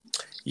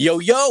Yo,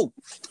 yo.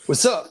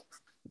 What's up?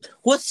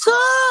 What's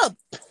up?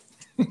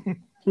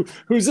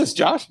 Who's this,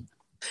 Josh?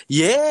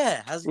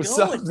 Yeah, how's it What's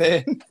going? up,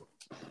 man?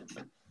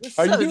 What's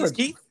How up? you Is this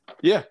doing? Keith?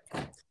 Yeah,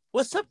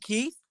 What's up,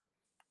 Keith?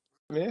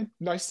 man.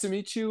 Nice to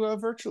meet you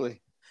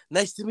virtually.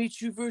 Nice to meet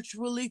you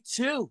virtually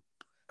too.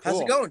 How's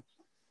it Cool. going?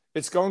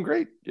 It's going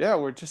great. Yeah,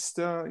 we're just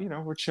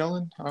we're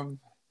chilling. I'm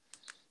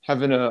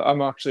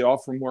actually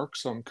off from work,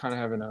 so I'm kind of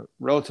having a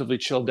relatively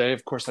chill day.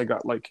 Of course, I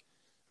got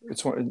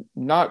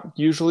not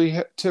usually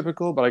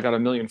typical, but I got a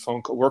million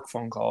work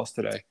phone calls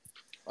today.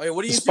 Oh, yeah,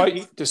 what do you do,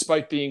 Keith?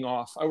 Despite being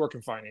off, I work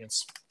in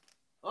finance.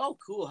 Oh,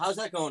 cool. How's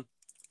that going?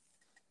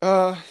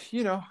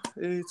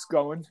 It's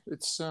going.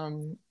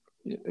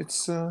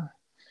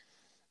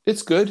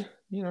 It's good.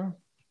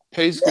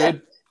 Pays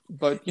good,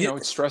 but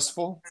it's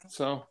stressful.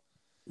 So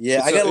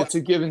Yeah, it's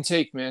a give and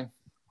take, man.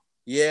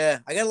 Yeah,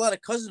 I got a lot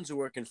of cousins who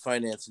work in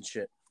finance and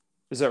shit.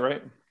 Is that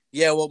right?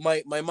 Yeah, well,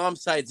 my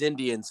mom's side's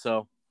Indian,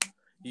 so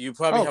you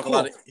probably have cool.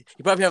 a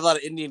lot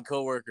of Indian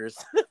coworkers.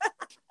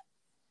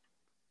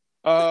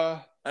 I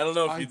don't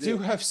know if you do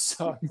have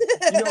some.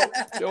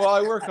 do.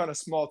 I work on a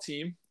small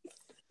team.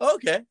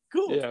 Okay,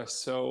 cool. Yeah,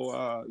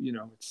 so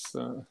it's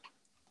I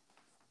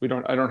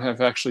don't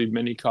have actually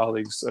many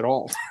colleagues at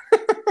all.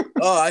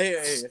 Oh, I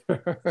hear you.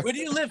 Where do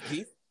you live,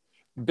 Keith?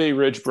 Bay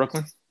Ridge,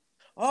 Brooklyn.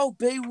 Oh,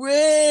 Bay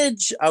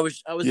Ridge. I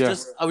was Yeah.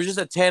 just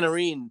at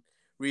Tannerine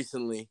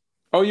recently.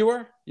 Oh, you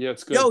were? Yeah,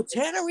 it's good. Yo,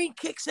 Tannerine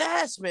kicks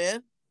ass,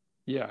 man.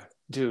 Yeah,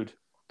 dude.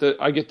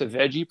 I get the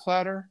veggie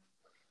platter.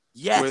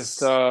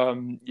 Yes.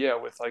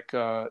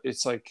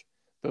 It's like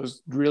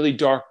those really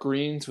dark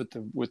greens with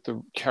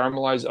the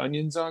caramelized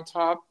onions on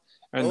top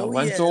and the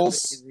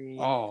lentils.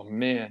 Yeah, oh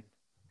man.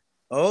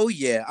 Oh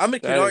yeah, I'm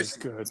in That is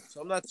Canarsie, good.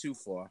 so I'm not too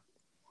far.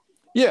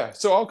 Yeah.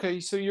 So okay.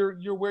 So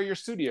you're where your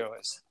studio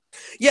is.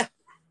 Yeah,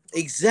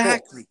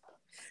 exactly. Cool.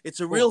 It's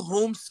a real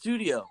home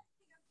studio.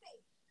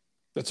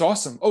 That's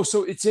awesome. Oh,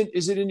 so is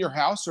it in your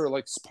house or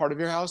like part of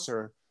your house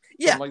or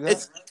something like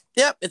that?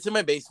 It's in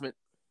my basement.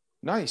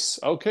 Nice.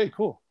 Okay.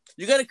 Cool.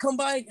 You got to come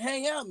by and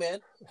hang out, man.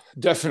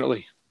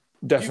 Definitely.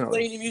 Do you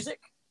play any music?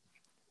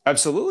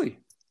 Absolutely.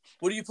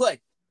 What do you play?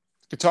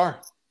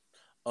 Guitar.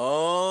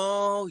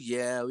 Oh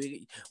yeah,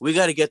 we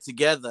got to get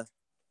together.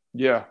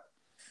 Yeah.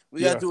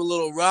 We got to do a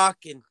little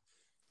rocking.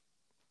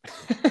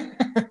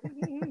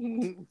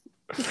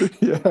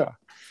 Yeah.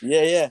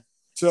 Yeah.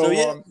 So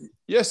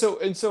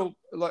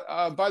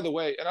by the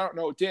way, and I don't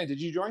know, Dan,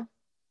 did you join?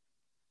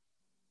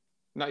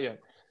 Not yet.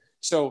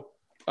 So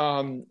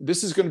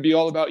this is going to be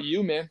all about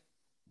you, man.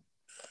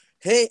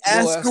 Hey,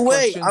 ask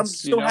away. I'm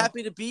so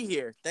happy to be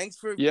here. Thanks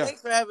for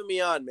having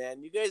me on,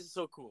 man. You guys are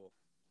so cool.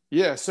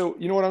 Yeah. So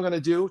you know what I'm going to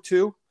do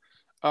too?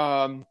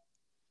 So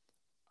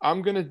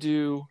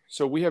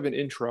we have an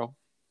intro.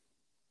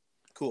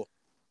 Cool.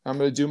 I'm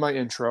going to do my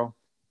intro.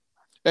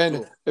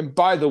 And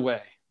by the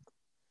way,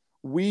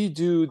 we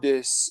do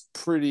this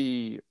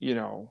pretty,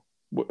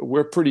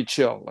 we're pretty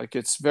chill. Like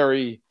it's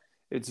very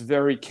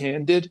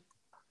candid.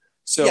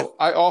 So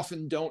I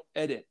often don't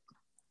edit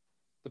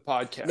the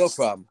podcast. No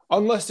problem.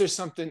 Unless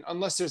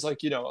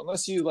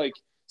you like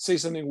say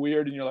something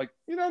weird and you're like,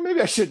 maybe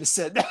I shouldn't have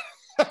said that.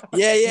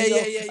 Yeah.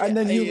 And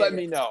then you let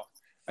me know.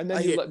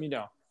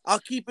 I'll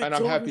keep it and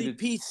totally I'm happy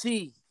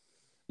PC.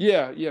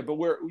 Yeah, but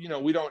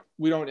we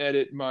don't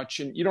edit much,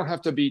 and you don't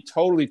have to be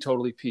totally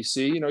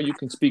PC. You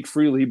can speak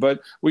freely,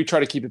 but we try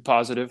to keep it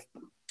positive.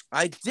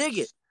 I dig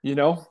it.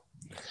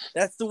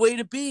 That's the way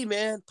to be,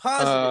 man.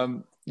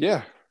 Positive.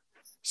 Yeah.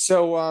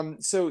 So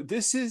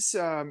this is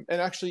and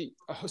actually,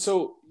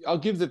 so I'll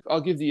give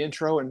the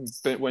intro, and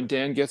when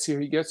Dan gets here,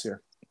 he gets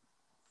here.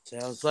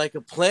 Sounds like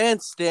a plan,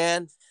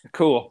 Stan.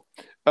 Cool.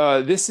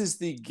 This is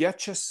the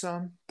Getcha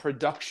Some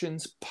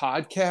Productions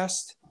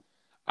podcast.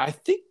 I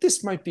think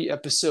this might be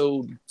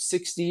episode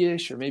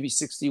 60-ish or maybe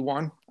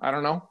 61. I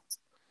don't know.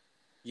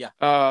 Yeah.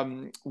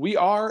 We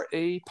are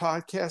a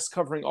podcast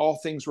covering all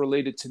things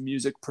related to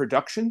music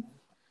production,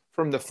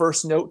 from the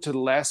first note to the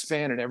last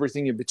fan and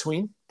everything in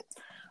between.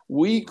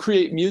 We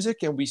create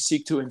music and we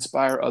seek to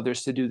inspire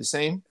others to do the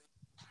same.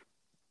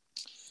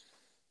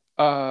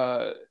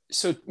 So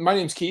my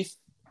name's Keith,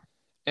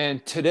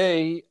 and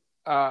today,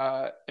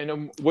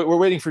 and we're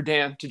waiting for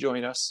Dan to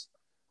join us.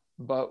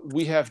 But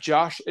we have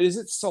Josh. Is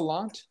it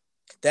Salant?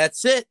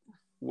 That's it.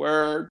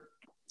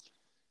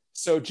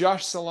 So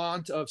Josh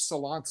Salant of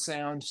Salant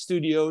Sound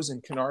Studios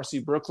in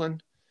Canarsie,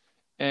 Brooklyn,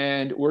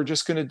 and we're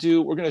going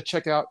to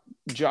check out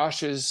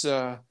Josh's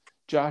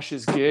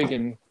gig.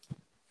 And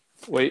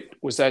wait,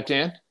 was that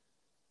Dan?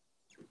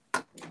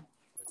 Let's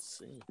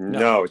see.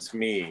 No, it's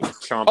me.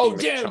 Oh,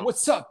 Dan,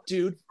 what's up,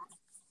 dude?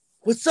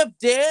 What's up,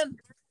 Dan?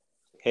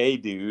 Hey,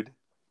 dude.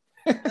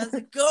 How's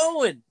it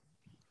going?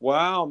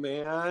 Wow,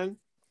 man.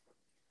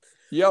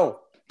 Yo.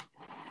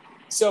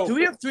 So do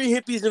we have 3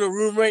 hippies in a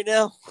room right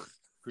now?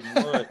 Pretty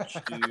much,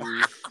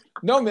 dude.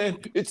 No, man.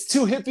 It's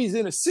 2 hippies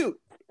in a suit.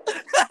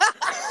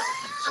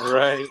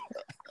 Right.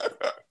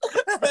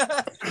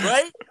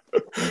 Right?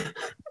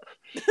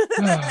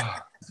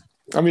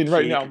 I mean,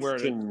 right now I'm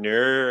wearing a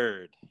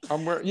nerd.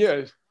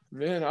 Yeah,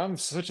 man, I'm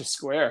such a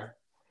square.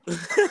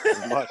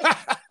 Much.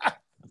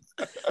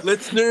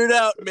 Let's nerd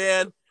out,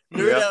 man.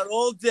 Nerd out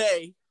all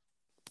day.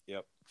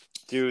 Yep.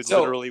 Dude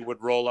literally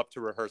would roll up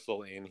to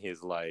rehearsal in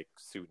his like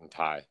suit and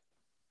tie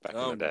back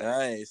in the day.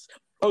 Nice.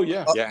 Oh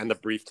yeah. Yeah, and the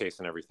briefcase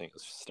and everything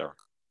was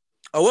hysterical.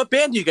 Oh, what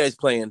band are you guys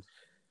playing?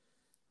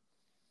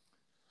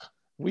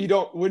 We're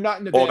not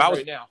in the band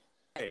right now.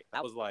 Hey,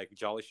 that was like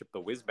Jolly Ship the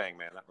Whiz Bang,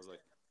 man. That was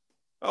like,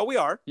 oh, we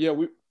are. Yeah,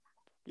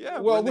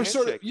 well, we're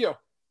sort of,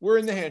 we're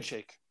in the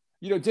handshake.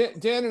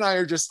 Dan and I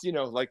are just,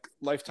 like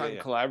lifetime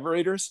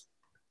collaborators.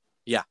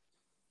 Yeah.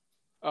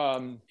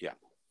 Yeah.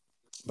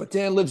 But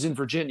Dan lives in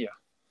Virginia.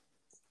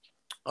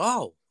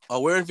 Oh,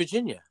 we're in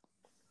Virginia.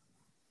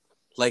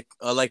 Like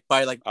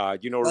by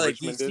you know where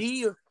Richmond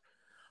DC is?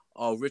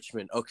 Oh,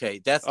 Richmond. Okay,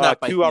 that's not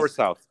by 2 hours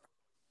south.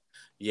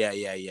 Yeah.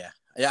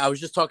 I was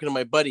just talking to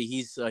my buddy.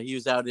 He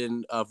was out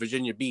in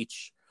Virginia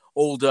Beach,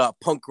 old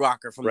punk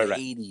rocker from the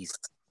 80s.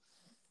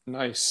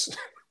 Nice.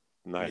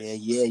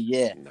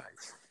 Yeah.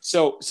 Nice.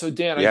 So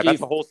Dan, that's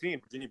the whole scene.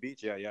 Virginia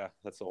Beach. Yeah,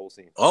 that's the whole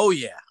scene. Oh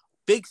yeah,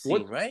 big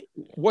scene, right?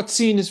 What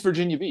scene is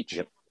Virginia Beach?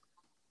 Yep.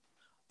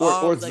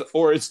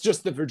 Or it's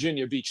just the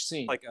Virginia Beach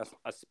scene. Like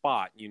a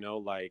spot,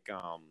 like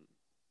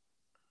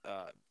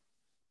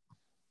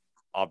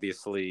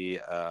obviously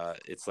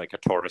it's like a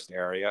tourist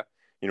area.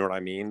 You know what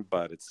I mean?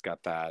 But it's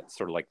got that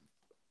sort of like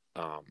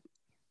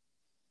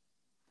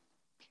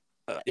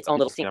its own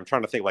little scene. I'm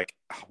trying to think like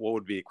what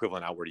would be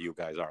equivalent out where you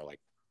guys are, like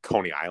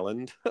Coney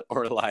Island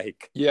or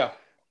like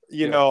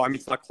you know, I mean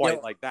it's not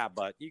quite like that,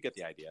 but you get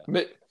the idea.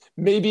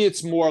 Maybe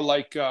it's more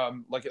like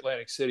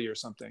Atlantic City or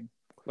something.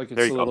 Like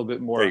it's a little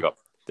bit more.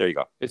 There you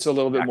go. It's a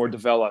little bit more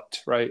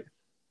developed, right?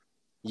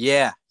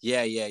 Yeah.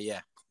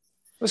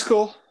 That's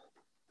cool.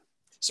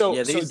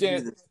 So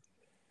Dan.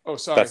 Oh,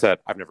 sorry. That's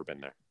it. I've never been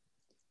there.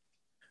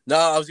 No,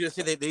 I was gonna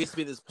say they used to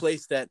be this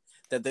place that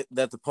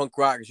the punk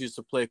rockers used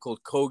to play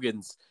called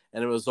Kogan's,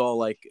 and it was all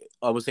like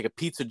almost like a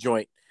pizza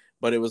joint,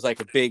 but it was like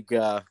a big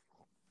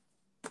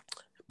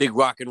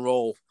rock and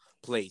roll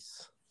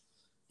place.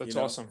 That's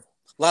awesome.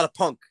 A lot of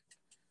punk.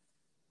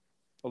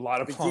 A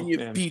lot of Virginia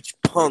punk, man. Beach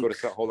punk.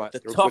 Hold on. The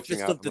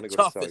toughest of the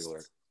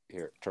toughest.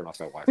 Here, turn off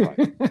that Wi-Fi.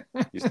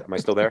 Am I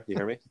still there? You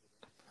hear me?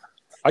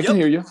 I can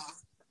hear you.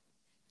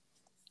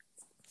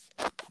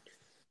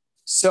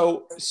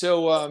 So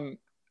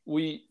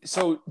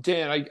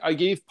Dan, I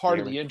gave part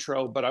of the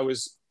intro, but I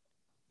was.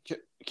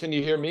 Can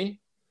you hear me?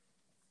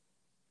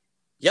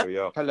 Yep.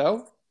 Yo.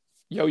 Hello.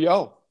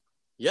 Yo.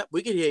 Yep,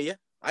 we can hear you.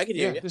 I can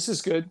hear you. This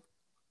is good.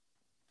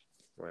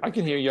 I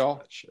can hear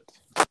y'all.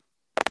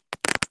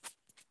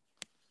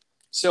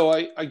 So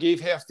I gave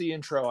half the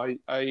intro.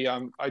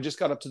 I just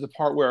got up to the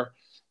part where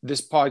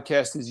this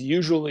podcast is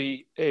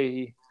usually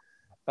a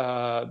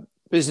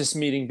business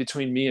meeting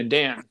between me and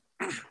Dan,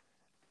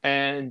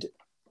 and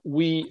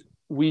we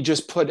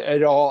just put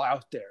it all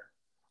out there.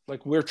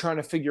 Like we're trying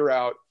to figure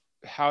out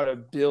how to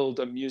build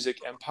a music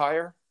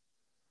empire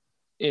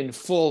in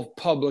full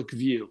public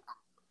view.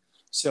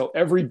 So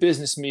every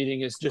business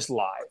meeting is just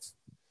live,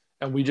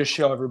 and we just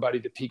show everybody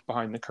the peek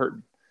behind the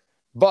curtain.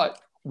 But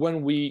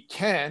when we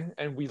can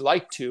and we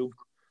like to,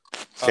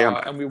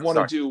 and we want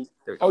to do.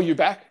 Oh, you're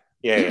back?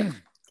 Yeah.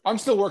 I'm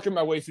still working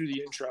my way through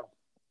the intro.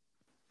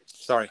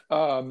 Sorry.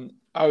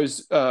 I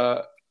was.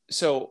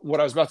 So what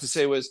I was about to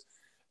say was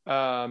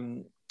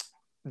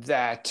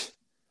that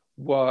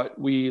what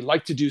we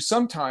like to do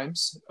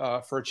sometimes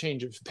for a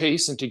change of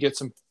pace and to get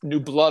some new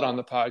blood on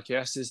the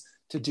podcast is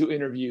to do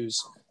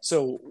interviews.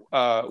 So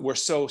we're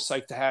so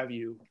psyched to have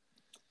you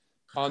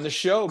on the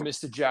show,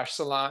 Mr. Josh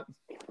Salant.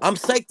 I'm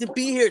psyched to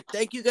be here.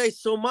 Thank you guys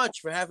so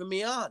much for having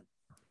me on.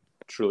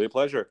 Truly a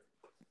pleasure.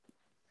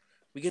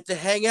 We get to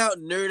hang out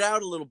and nerd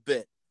out a little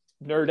bit.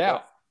 Nerd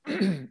out.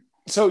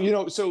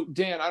 So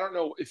Dan, I don't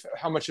know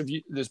how much of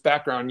this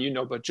background you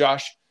know, but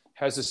Josh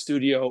has a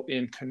studio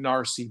in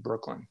Canarsie,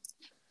 Brooklyn.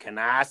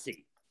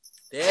 Canarsie.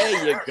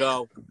 There you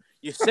go.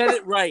 You said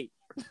it right.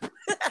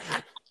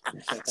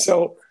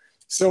 So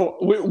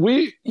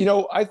we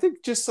I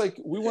think just like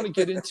we want to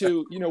get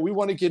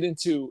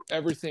into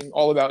everything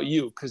all about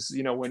you, because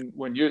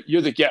when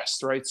you're the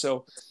guest, right?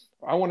 So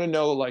I want to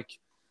know, like,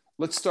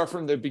 let's start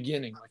from the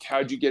beginning. Like,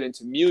 how'd you get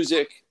into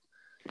music?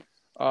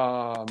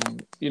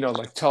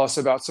 Like, tell us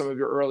about some of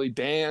your early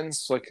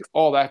bands, like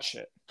all that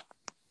shit.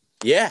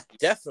 Yeah,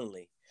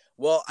 definitely.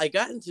 Well, I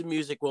got into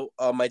music. Well,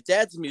 my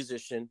dad's a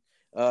musician.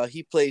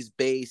 He plays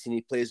bass and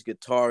he plays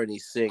guitar and he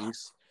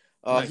sings.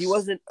 Nice. He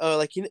wasn't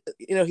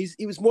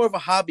he was more of a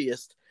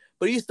hobbyist,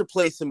 but he used to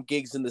play some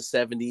gigs in the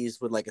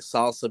 70s with like a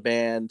salsa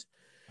band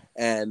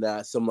and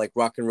some like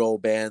rock and roll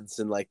bands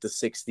in like the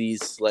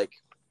 60s, like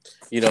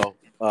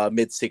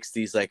mid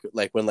 60s,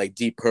 like when like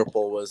Deep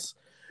Purple was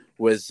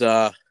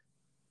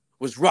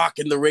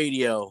rocking the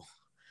radio.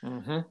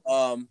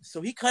 Mm-hmm.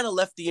 So he kind of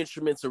left the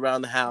instruments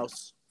around the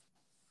house,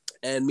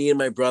 and me and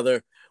my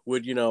brother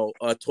would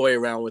toy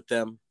around with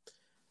them,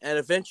 and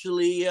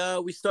eventually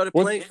we started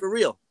playing for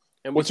real.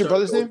 And what's your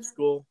brother's name?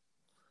 School.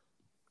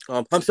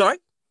 I'm sorry?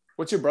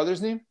 What's your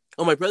brother's name?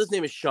 Oh, my brother's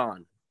name is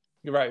Sean.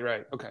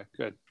 Right. Okay,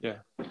 good. Yeah.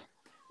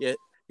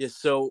 Yeah.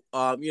 So,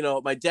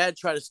 my dad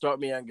tried to start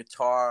me on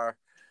guitar,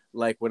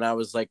 like when I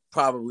was like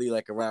probably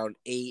like around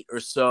 8 or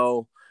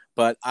so,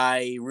 but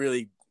I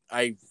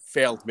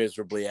failed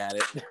miserably at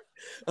it.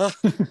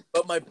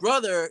 But my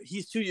brother,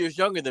 he's 2 years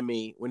younger than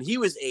me. When he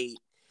was 8,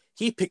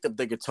 he picked up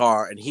the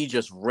guitar and he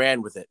just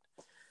ran with it.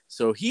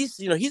 So he's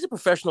a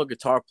professional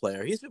guitar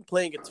player. He's been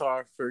playing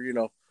guitar for,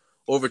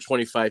 over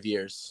 25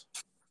 years.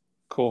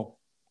 Cool.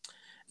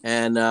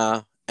 And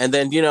then,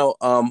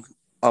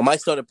 I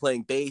started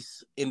playing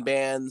bass in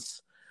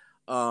bands.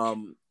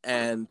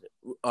 And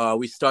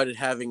we started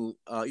having,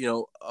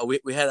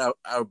 we had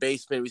our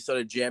basement. We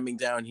started jamming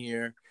down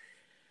here.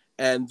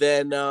 And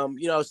then, I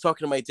was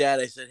talking to my dad.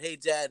 I said, "Hey,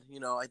 Dad,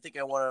 I think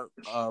I want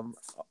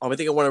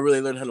to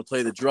really learn how to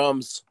play the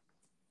drums."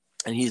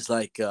 And he's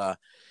like, "Oh,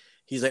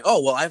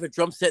 well, I have a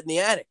drum set in the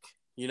attic.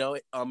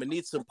 It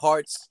needs some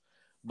parts,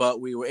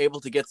 but we were able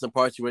to get some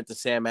parts. We went to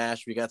Sam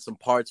Ash. We got some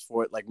parts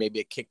for it, like maybe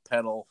a kick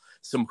pedal,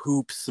 some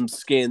hoops, some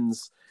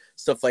skins,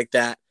 stuff like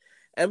that.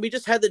 And we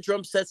just had the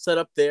drum set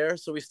up there.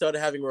 So we started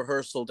having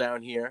rehearsal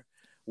down here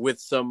with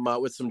some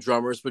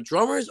drummers. But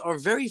drummers are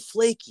very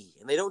flaky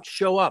and they don't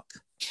show up.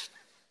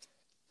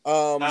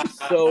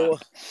 So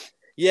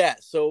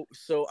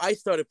I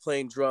started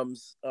playing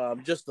drums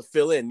just to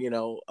fill in,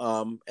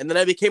 and then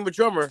I became a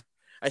drummer.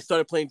 I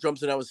started playing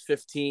drums when I was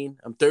 15.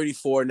 I'm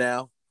 34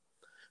 now.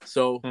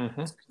 So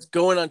It's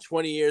going on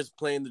 20 years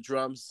playing the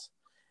drums,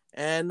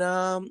 and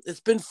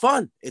it's been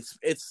fun. It's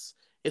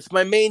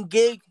my main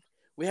gig.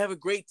 We have a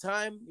great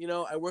time.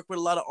 I work with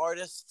a lot of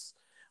artists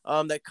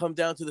that come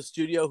down to the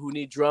studio who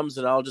need drums,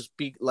 and I'll just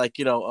be like,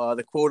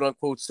 the quote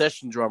unquote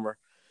session drummer.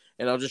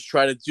 And I'll just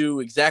try to do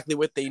exactly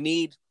what they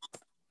need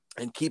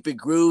and keep it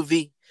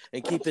groovy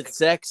and keep it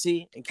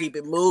sexy and keep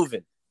it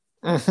moving.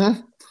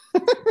 Mm-hmm.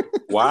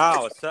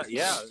 Wow.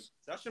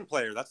 Session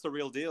player. That's the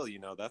real deal.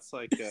 That's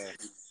like,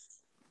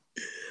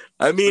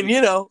 I mean,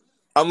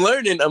 I'm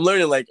learning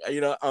like,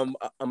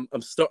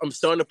 I'm starting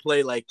to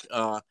play like,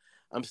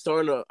 I'm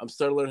starting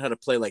to learn how to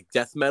play like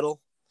death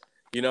metal,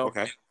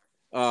 Okay.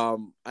 I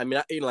mean,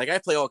 I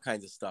play all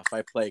kinds of stuff.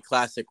 I play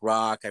classic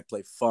rock. I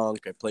play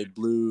funk. I play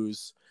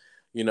blues.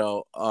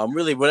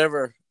 Really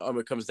whatever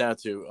it comes down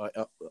to,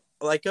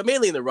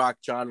 mainly in the rock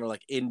genre,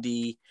 like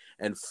indie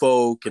and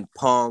folk and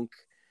punk,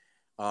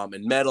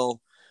 and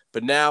metal.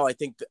 But now I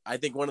think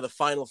one of the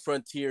final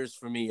frontiers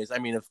for me is,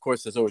 of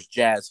course, there's always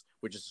jazz,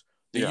 which is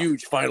the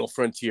huge final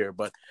frontier.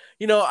 But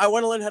I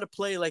want to learn how to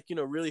play like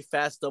really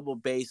fast double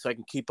bass so I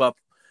can keep up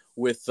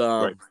with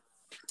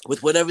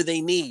whatever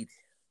they need.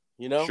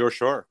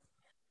 Sure.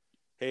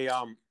 Hey,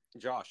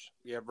 Josh,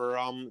 you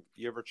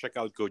ever check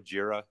out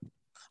Gojira?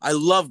 I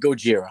love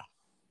Gojira.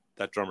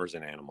 That drummer's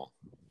an animal.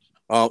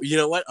 Oh, you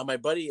know what? My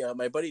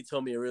buddy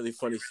told me a really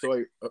funny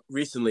story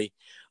recently.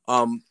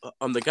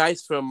 The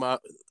guys from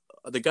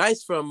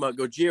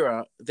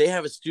Gojira, they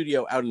have a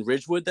studio out in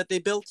Ridgewood that they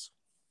built.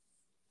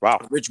 Wow.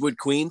 Ridgewood,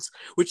 Queens,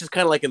 which is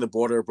kind of like in the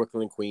border of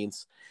Brooklyn and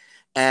Queens.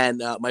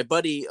 And my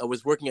buddy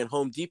was working at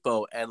Home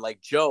Depot, and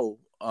like Joe,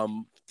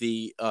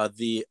 the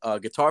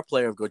guitar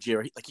player of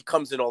Gojira, he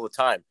comes in all the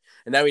time,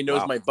 and now he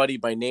knows my buddy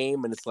by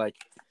name, and it's like,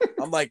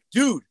 I'm like,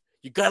 dude,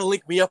 you got to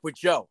link me up with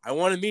Joe. I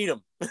want to meet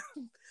him.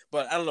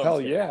 But I don't know.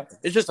 Hell yeah.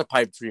 It's just a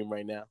pipe dream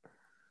right now.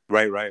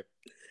 Right. But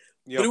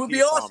it would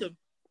be awesome.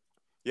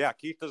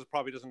 Keith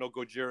probably doesn't know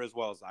Gojira as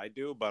well as I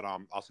do, but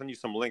I'll send you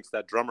some links.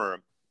 That drummer,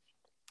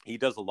 he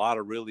does a lot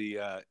of really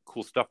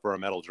cool stuff for a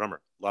metal drummer.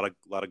 A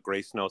lot of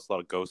grace notes, a lot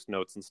of ghost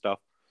notes and stuff.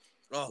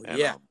 Oh, and,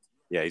 yeah.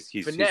 He's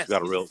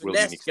got a real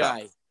unique guy.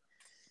 Stuff.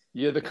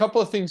 Yeah, the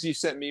couple of things you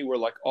sent me were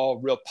like all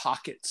real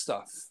pocket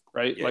stuff,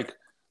 right? Yeah.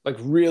 Like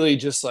really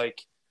just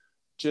like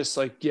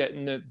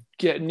getting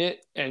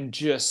it and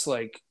just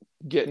like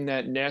getting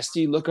that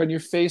nasty look on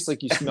your face,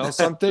 like you smell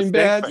something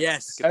bad.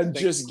 Yes. And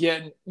just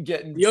getting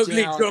the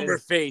ugly drummer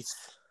face.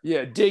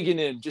 Yeah, digging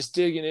in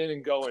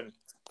and going.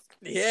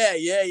 Yeah.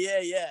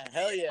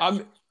 Hell yeah.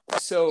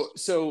 So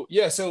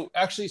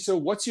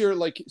what's your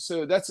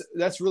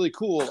that's really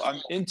cool.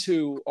 I'm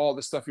into all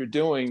the stuff you're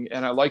doing,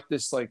 and I like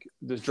this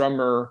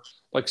drummer,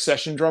 like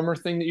session drummer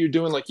thing that you're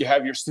doing. Like you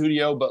have your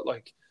studio, but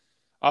like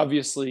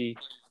obviously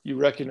you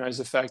recognize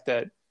the fact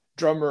that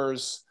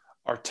drummers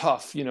are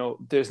tough.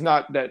 There's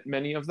not that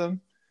many of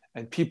them,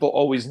 and people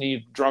always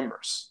need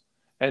drummers.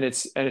 And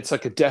it's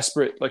like a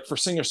desperate, like for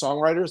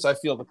singer-songwriters, I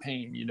feel the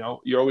pain,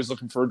 you're always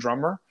looking for a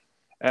drummer.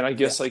 And I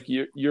guess like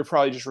you're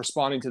probably just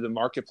responding to the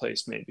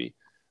marketplace maybe,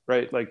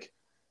 right? Like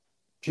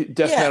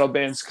death metal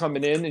bands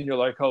coming in and you're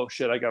like, oh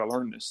shit, I got to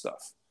learn this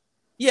stuff.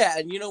 Yeah.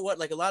 And you know what?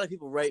 Like a lot of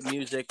people write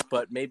music,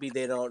 but maybe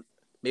they don't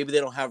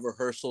have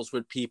rehearsals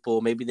with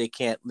people. Maybe they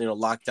can't,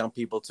 lock down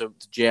people to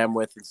jam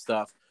with and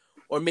stuff.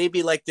 Or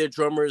maybe like their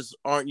drummers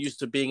aren't used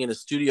to being in a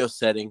studio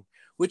setting,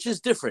 which is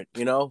different,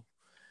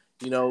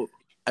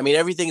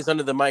 everything's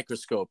under the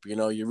microscope,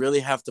 you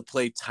really have to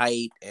play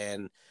tight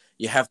and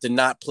you have to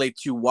not play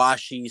too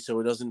washy so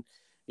it doesn't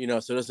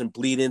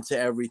bleed into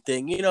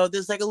everything.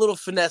 There's like a little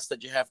finesse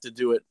that you have to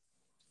do.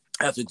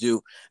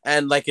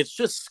 And like, it's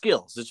just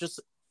skills.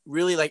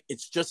 really like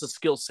it's just a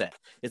skill set.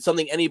 It's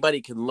something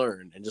anybody can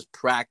learn and just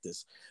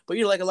practice. But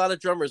like a lot of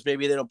drummers,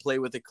 maybe they don't play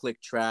with a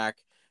click track.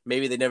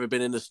 Maybe they've never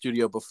been in the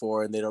studio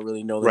before and they don't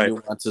really know the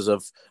nuances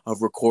of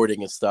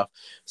recording and stuff.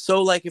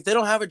 So like if they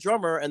don't have a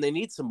drummer and they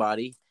need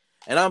somebody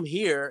and I'm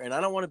here and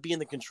I don't want to be in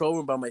the control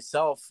room by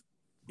myself,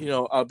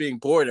 being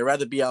bored, I'd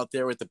rather be out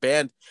there with the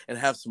band and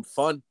have some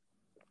fun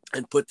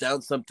and put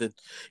down something.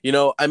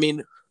 I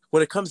mean,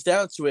 when it comes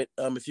down to it,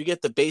 if you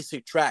get the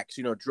basic tracks,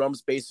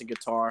 drums, bass, and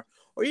guitar,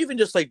 or even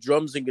just like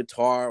drums and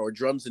guitar or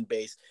drums and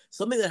bass,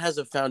 something that has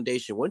a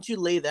foundation. Once you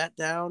lay that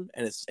down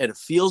and it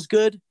feels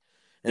good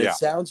and it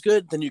sounds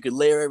good, then you can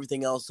layer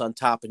everything else on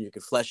top and you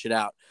can flesh it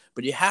out.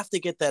 But you have to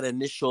get that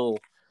initial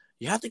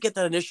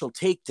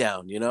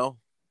takedown,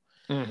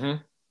 Mm-hmm.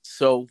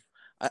 So,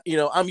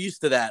 I'm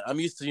used to that. I'm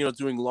used to,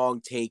 doing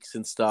long takes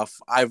and stuff.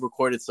 I've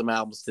recorded some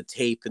albums to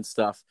tape and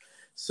stuff.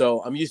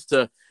 So I'm used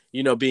to,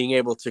 being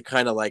able to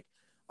kind of like,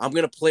 I'm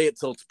going to play it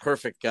till it's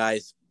perfect,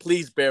 guys.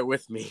 Please bear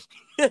with me.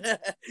 What I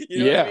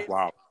mean?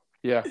 Wow.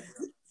 Yeah.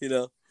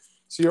 So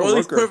you're a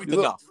worker. Perfect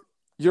enough.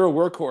 You're a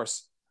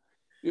workhorse.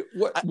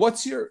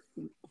 What's your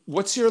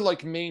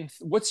like main,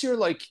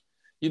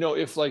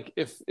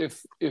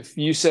 if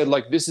you said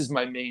like, this is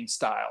my main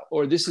style,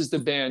 or this is the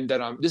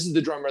this is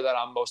the drummer that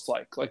I'm most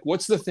like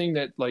what's the thing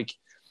that like,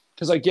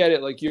 cause I get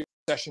it. Like you're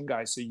a session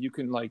guy, so you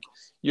can like,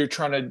 you're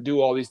trying to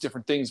do all these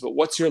different things, but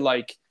what's your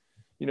like,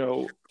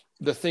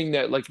 the thing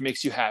that like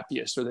makes you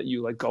happiest or that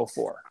you like go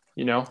for,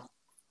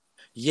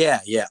 Yeah.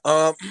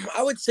 I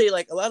would say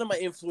like a lot of my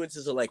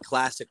influences are like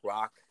classic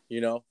rock,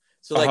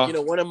 So like,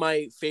 one of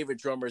my favorite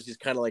drummers, he's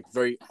kind of like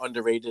very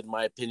underrated in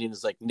my opinion,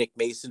 is like Nick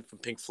Mason from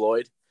Pink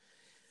Floyd.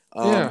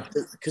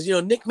 Because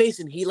Nick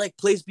Mason, he like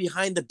plays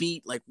behind the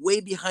beat, like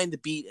way behind the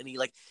beat, and he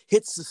like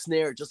hits the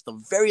snare just the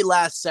very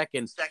last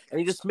second, and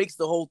he just makes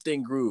the whole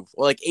thing groove.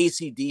 Or like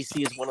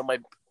AC/DC is one of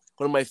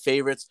my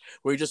favorites,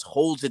 where he just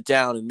holds it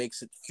down and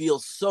makes it feel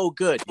so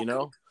good,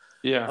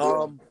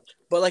 Yeah.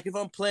 But like if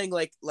I'm playing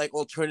like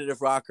alternative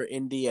rock or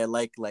indie, I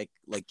like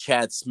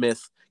Chad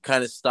Smith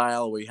kind of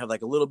style, where you have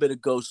like a little bit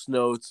of ghost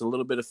notes, a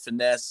little bit of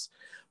finesse,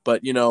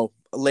 but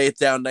lay it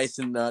down nice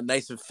and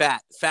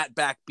fat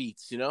back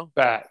beats,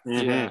 Fat.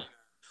 Mm-hmm. Yeah.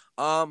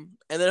 And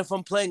then if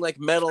I'm playing like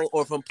metal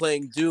or if I'm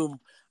playing doom,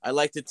 I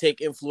like to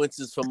take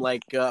influences from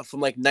like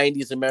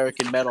 90s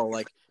American metal,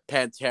 like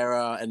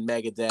Pantera and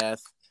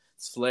Megadeth,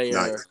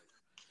 Slayer,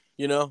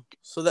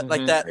 so that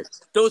like that,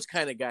 those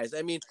kind of guys.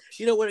 I mean,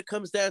 what it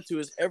comes down to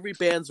is every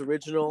band's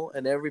original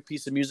and every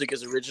piece of music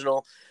is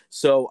original.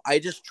 So I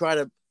just try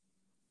to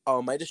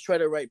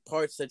write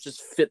parts that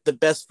just fit the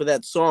best for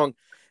that song.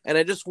 And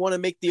I just want to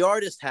make the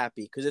artist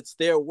happy because it's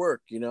their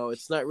work,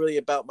 It's not really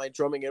about my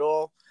drumming at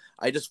all.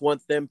 I just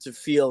want them to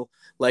feel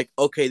like,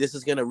 okay, this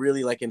is going to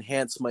really like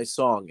enhance my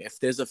song. If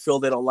there's a fill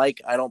they don't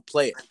like, I don't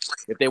play it.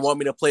 If they want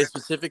me to play a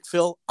specific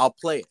fill, I'll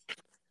play it,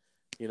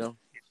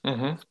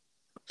 Mm-hmm.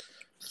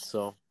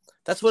 So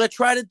that's what I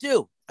try to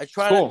do. I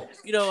try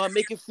to,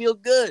 make it feel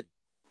good.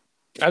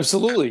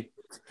 Absolutely.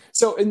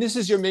 So, and this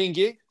is your main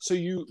gig. So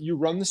you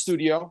run the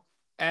studio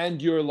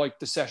and you're like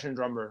the session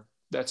drummer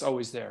that's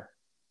always there.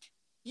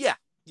 Yeah.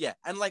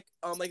 And like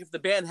if the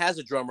band has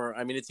a drummer,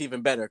 I mean, it's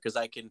even better because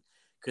I can,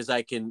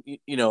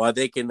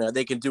 they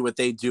can do what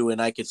they do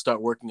and I can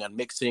start working on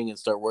mixing and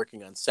start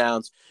working on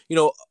sounds,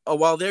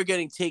 while they're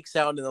getting takes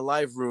out in the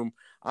live room,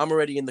 I'm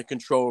already in the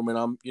control room and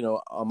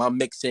I'm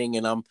mixing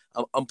and I'm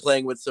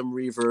playing with some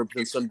reverb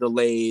and some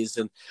delays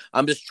and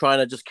I'm just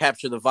trying to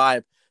capture the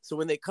vibe. So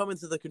when they come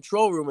into the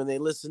control room and they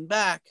listen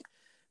back,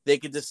 they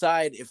can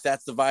decide if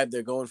that's the vibe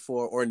they're going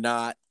for or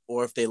not,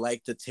 or if they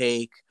like the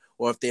take,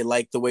 or if they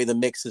like the way the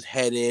mix is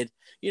headed.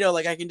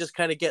 Like I can just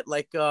kind of get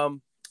like I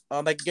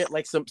can get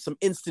like some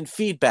instant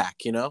feedback.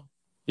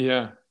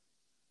 Yeah.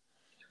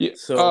 Yeah.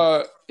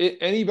 So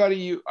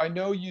anybody I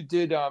know you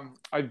did.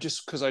 I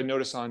just because I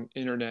noticed on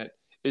internet.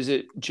 Is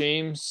it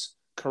James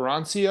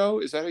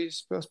Carancio? Is that how you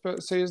supposed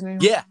to say his name?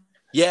 Yeah.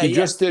 He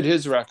just did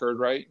his record,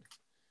 right?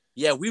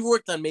 Yeah, we've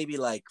worked on maybe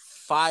like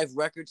 5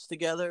 records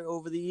together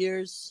over the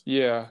years.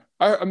 Yeah,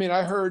 I mean,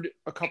 I heard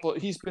a couple.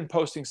 He's been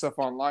posting stuff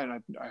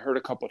online. I heard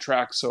a couple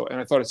tracks,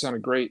 and I thought it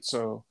sounded great.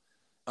 So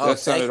that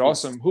sounded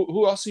awesome.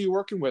 Who else are you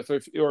working with,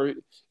 or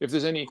if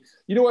there's any?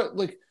 You know what?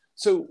 Like,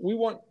 so we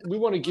want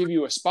to give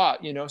you a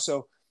spot.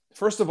 So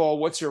first of all,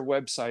 what's your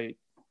website?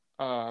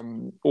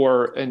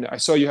 And I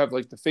saw you have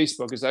like the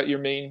Facebook. Is that your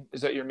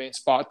main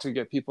spot to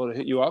get people to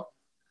hit you up?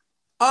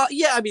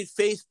 Yeah, I mean,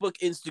 Facebook,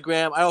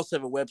 Instagram. I also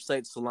have a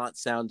website,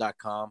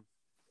 salantsound.com.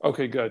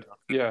 Okay, good.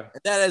 Yeah.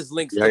 And that has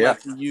links to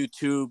like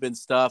YouTube and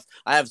stuff.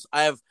 I have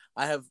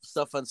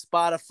stuff on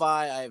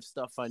Spotify. I have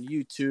stuff on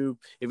YouTube.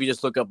 If you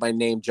just look up my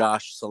name,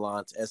 Josh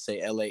Salant,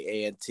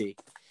 Salant.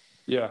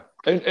 Yeah.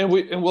 And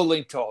we'll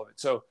link to all of it.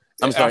 So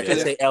I'm sorry,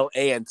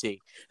 Salant.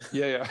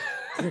 Yeah.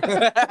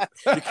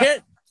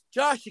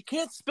 You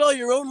can't spell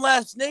your own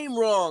last name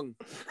wrong.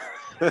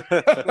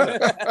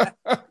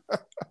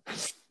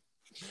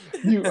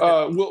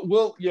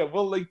 We'll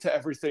link to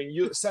everything.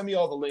 You send me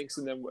all the links,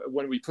 and then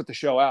when we put the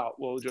show out,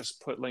 we'll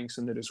just put links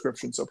in the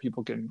description so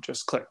people can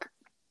just click.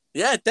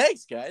 Yeah,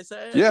 thanks, guys.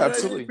 Yeah, I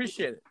absolutely.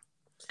 appreciate it.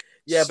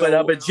 Yeah,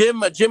 So,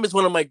 but Jim is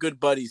one of my good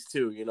buddies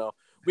too. You know,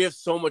 we have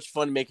so much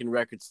fun making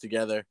records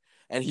together,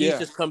 and he's yeah,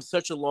 just come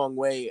such a long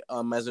way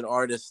as an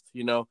artist.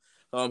 You know,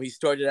 he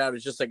started out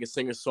as just like a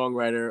singer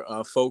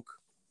songwriter, folk.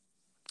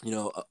 You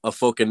know, a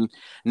folk, and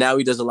now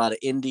he does a lot of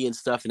indie and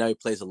stuff. And now he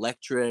plays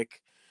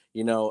electric.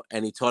 You know,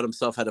 and he taught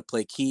himself how to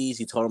play keys.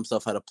 He taught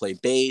himself how to play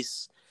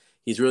bass.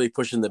 He's really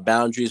pushing the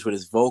boundaries with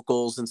his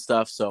vocals and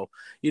stuff. So,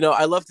 you know,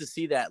 I love to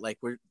see that. Like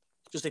we're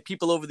just like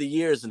people over the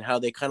years and how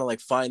they kind of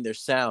like find their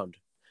sound.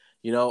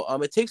 You know,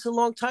 it takes a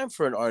long time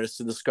for an artist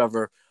to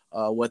discover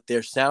what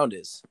their sound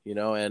is. You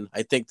know, and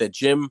I think that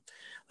Jim,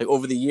 like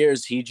over the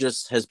years, he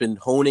just has been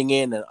honing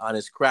in on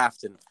his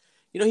craft, and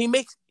you know, he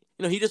makes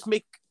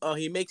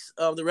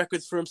the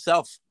records for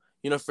himself.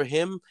 You know, for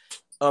him,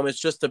 it's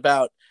just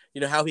about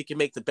how he can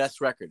make the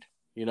best record.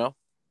 You know,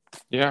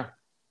 yeah.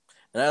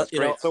 and That's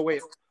great. So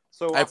wait,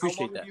 so I how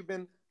appreciate long that. have you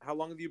been? How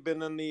long have you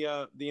been in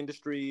the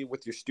industry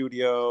with your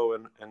studio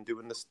and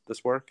doing this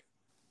work?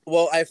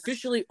 Well, I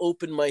officially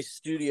opened my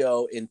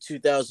studio in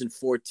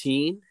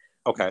 2014.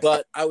 Okay.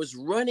 But I was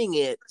running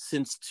it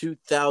since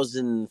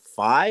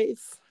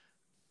 2005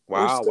 or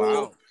Wow. so.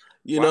 Wow.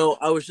 You know,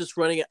 I was just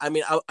running it. I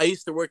mean, I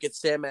used to work at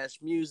Sam Ash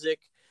Music,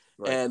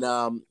 Right.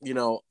 and you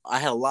know, I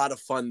had a lot of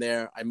fun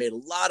there. I made a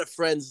lot of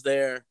friends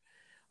there.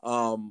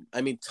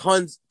 I mean,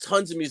 tons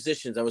of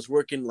musicians. I was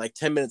working like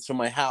 10 minutes from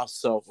my house,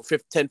 so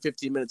 15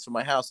 minutes from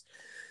my house.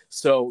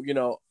 So, you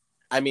know,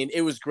 I mean,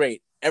 it was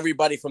great.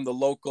 Everybody from the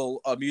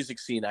local music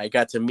scene I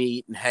got to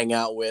meet and hang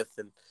out with,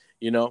 and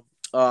you know,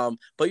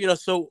 but you know,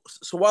 so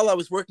while I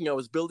was working, I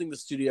was building the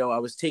studio. I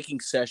was taking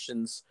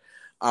sessions.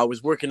 I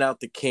was working out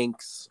the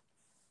kinks.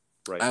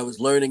 Right. I was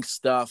learning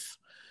stuff.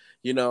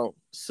 You know,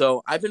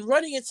 so I've been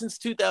running it since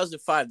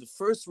 2005. The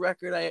first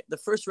record I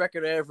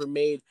ever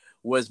made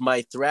was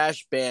my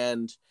thrash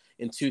band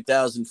in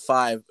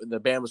 2005. The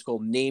band was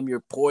called Name Your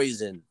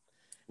Poison.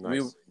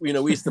 Nice. We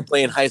used to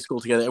play in high school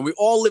together, and we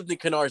all lived in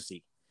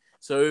Canarsie.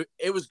 So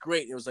it was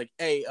great. It was like,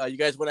 hey, you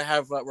guys want to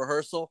have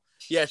rehearsal?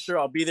 Yeah, sure.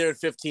 I'll be there in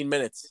 15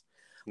 minutes.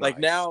 Nice. Like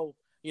now,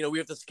 you know, we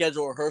have to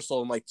schedule a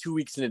rehearsal in like 2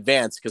 weeks in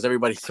advance because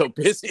everybody's so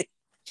busy.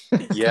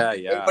 Yeah.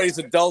 Everybody's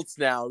adults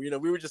now. You know,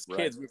 we were just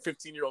kids. Right. We were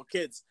 15-year-old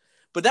kids.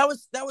 But that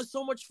was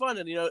so much fun,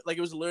 and you know, like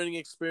it was a learning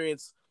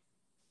experience.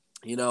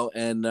 You know,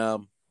 and I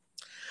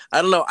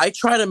don't know. I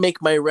try to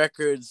make my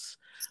records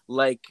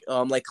like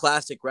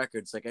classic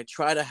records. Like I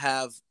try to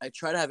have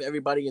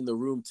everybody in the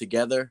room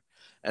together,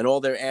 and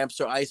all their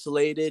amps are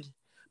isolated,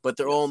 but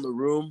they're all in the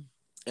room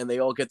and they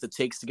all get the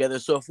takes together.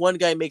 So if one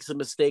guy makes a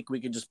mistake,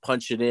 we can just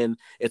punch it in.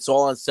 It's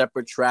all on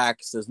separate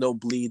tracks. There's no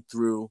bleed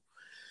through,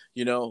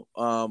 you know.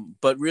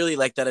 But really,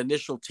 like that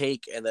initial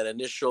take and that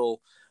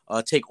initial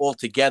take all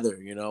together,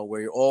 you know,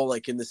 where you're all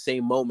like in the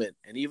same moment.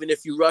 And even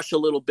if you rush a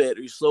little bit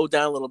or you slow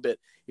down a little bit,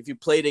 if you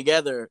play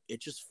together,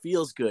 it just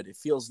feels good. It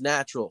feels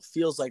natural. It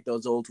feels like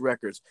those old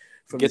records.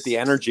 Get the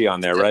energy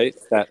on there, right?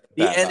 That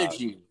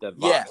energy. that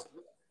vibe. Yeah.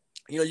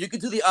 You know, you can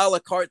do the a la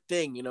carte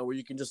thing, you know, where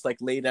you can just like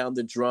lay down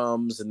the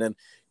drums and then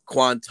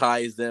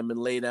quantize them and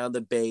lay down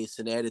the bass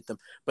and edit them.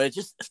 But it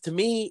just, to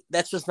me,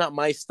 that's just not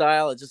my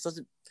style. It just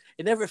doesn't,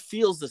 it never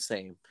feels the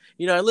same.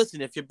 You know, and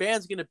listen, if your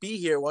band's going to be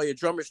here while your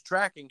drummer's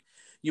tracking,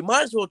 you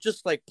might as well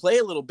just like play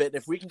a little bit. And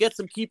if we can get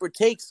some keeper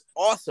takes,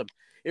 awesome.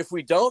 If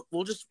we don't,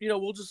 we'll just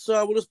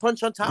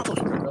punch on top of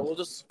it. You know? We'll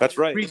just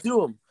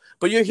redo them.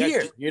 But you're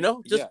here, Keith, you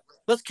know, just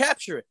let's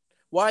capture it.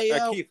 Why,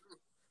 Keith?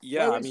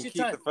 Yeah, I mean,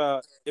 Keith,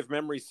 if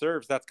memory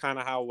serves, that's kind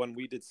of how when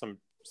we did some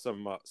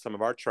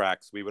of our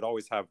tracks, we would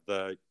always have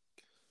the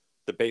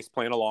bass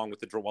playing along with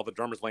the drum while the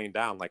drummer's laying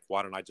down. Like,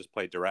 why don't I just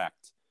play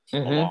direct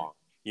along?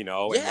 You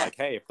know, and like,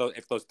 hey,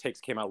 if those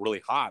takes came out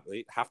really hot,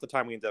 half the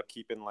time we ended up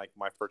keeping like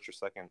my first or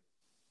second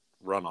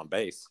run on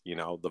bass. You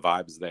know, the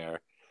vibe's there,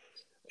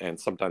 and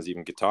sometimes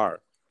even guitar.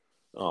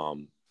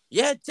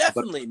 Yeah,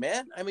 definitely,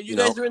 man. I mean, you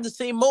guys are in the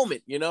same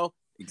moment. You know,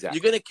 exactly.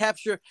 You're gonna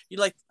capture. You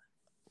like.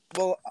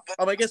 Well,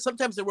 I guess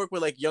sometimes I work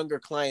with like younger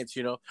clients,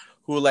 you know,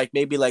 who are like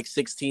maybe like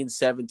 16,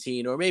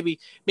 17, or maybe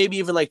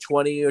even like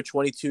 20 or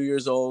 22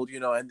 years old, you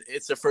know, and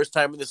it's their first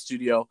time in the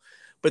studio,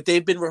 but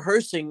they've been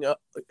rehearsing,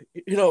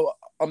 you know,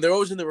 they're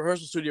always in the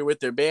rehearsal studio with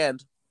their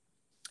band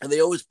and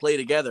they always play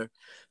together.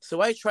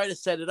 So I try to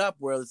set it up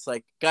where it's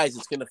like, guys,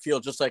 it's going to feel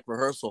just like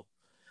rehearsal,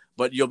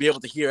 but you'll be able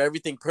to hear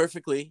everything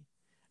perfectly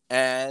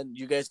and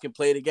you guys can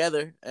play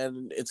together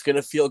and it's going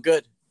to feel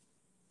good.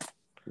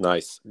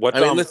 Nice.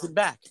 Listen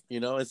back, you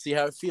know, and see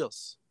how it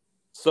feels.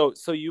 So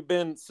you've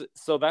been,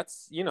 so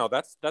that's, you know,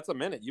 that's a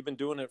minute. You've been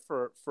doing it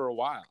for a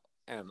while.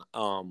 And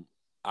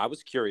I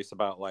was curious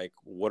about like,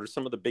 what are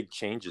some of the big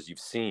changes you've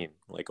seen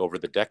like over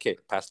the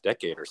past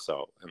decade or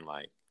so? And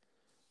like,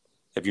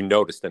 have you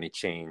noticed any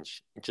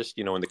change just,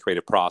 you know, in the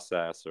creative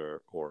process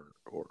or,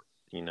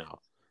 you know,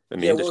 in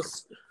the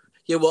industry?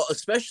 Well,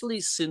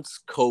 especially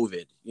since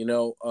COVID, you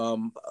know,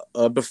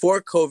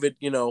 before COVID,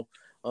 you know,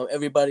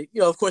 everybody,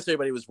 you know, of course,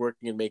 everybody was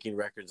working and making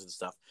records and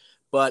stuff,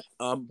 but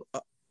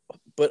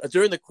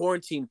during the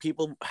quarantine,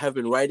 people have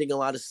been writing a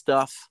lot of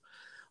stuff.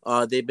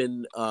 They've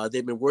been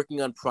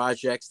working on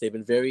projects. They've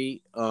been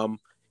very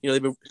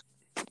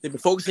they've been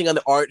focusing on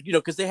the art,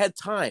 because they had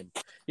time.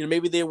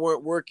 Maybe they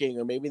weren't working,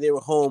 or maybe they were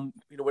home,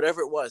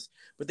 whatever it was,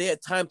 but they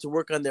had time to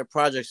work on their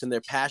projects and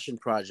their passion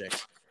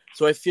projects.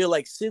 So I feel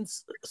like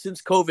since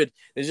COVID,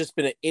 there's just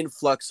been an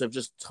influx of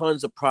just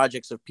tons of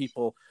projects of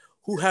people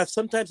who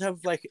sometimes have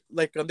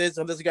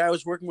there's a guy I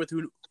was working with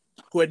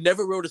who had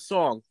never wrote a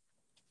song,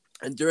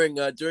 and during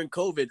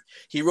COVID,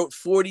 he wrote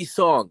 40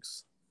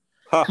 songs.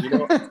 Huh.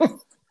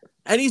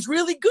 And he's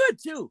really good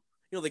too.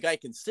 The guy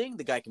can sing,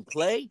 the guy can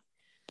play.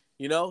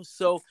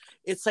 So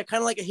it's kind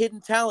of like a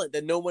hidden talent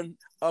that no one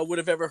would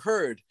have ever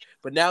heard.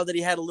 But now that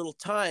he had a little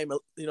time,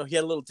 he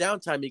had a little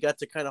downtime, he got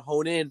to kind of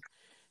hone in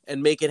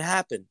and make it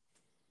happen.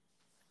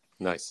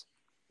 Nice.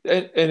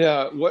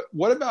 And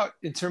what about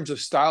in terms of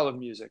style of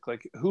music?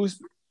 Like,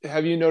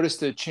 have you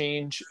noticed a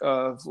change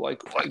of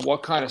like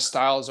what kind of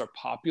styles are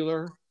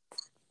popular,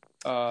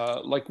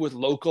 like with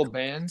local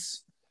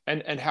bands,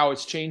 and how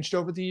it's changed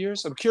over the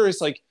years? I'm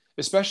curious, like,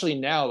 especially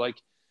now, like,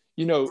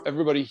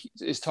 everybody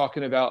is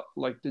talking about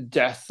like the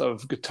death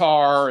of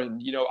guitar,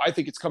 and I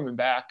think it's coming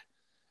back,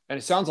 and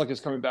it sounds like it's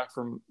coming back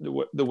from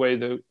the way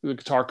the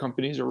guitar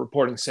companies are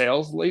reporting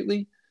sales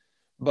lately.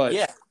 But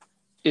yeah,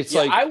 it's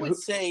like, I would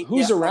say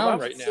who's around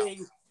right now?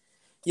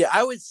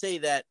 I would say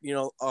that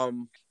a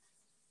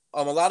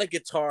lot of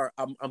guitar.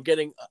 I'm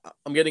getting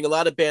a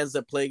lot of bands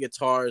that play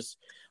guitars,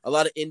 a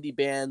lot of indie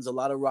bands, a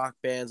lot of rock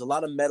bands, a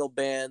lot of metal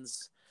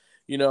bands.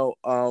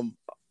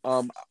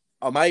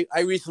 I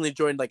recently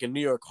joined like a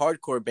New York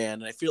hardcore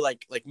band, and I feel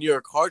like New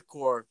York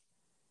hardcore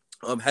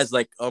has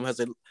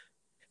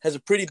a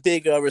pretty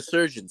big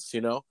resurgence,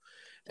 and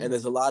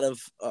there's a lot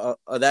of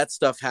that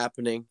stuff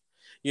happening,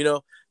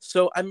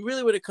 So I'm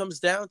really, what it comes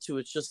down to,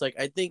 it's just like,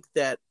 I think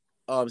that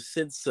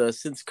since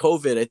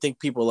COVID, I think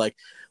people like,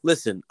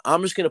 listen,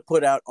 I'm just gonna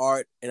put out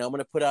art, and I'm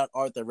gonna put out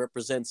art that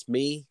represents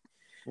me.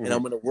 Mm-hmm. And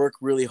I'm going to work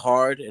really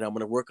hard, and I'm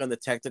going to work on the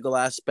technical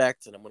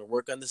aspect, and I'm going to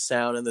work on the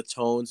sound and the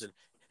tones.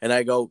 And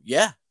I go,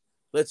 yeah,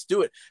 let's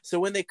do it. So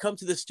when they come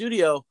to the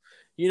studio,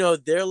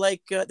 they're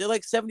like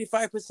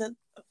 75%,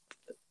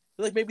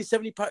 like maybe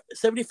 75%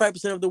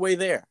 of the way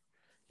there,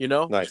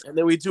 Nice. And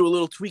then we do a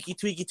little tweaky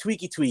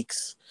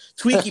tweaks,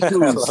 tweaky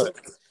poos.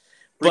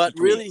 But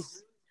really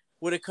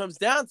what it comes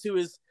down to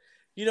is,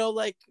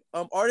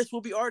 artists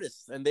will be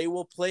artists, and they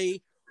will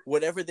play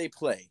whatever they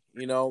play,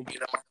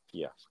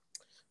 Yeah.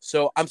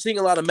 So I'm seeing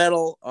a lot of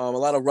metal, a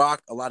lot of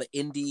rock, a lot of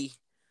indie.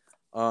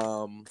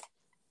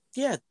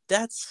 Yeah,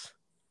 that's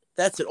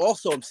it.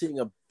 Also, I'm seeing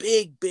a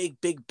big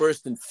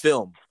burst in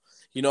film.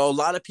 A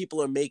lot of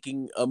people are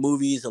making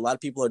movies. A lot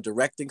of people are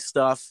directing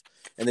stuff,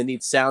 and they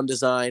need sound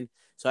design.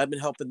 So I've been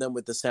helping them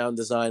with the sound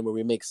design, where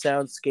we make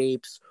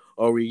soundscapes,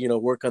 or we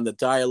work on the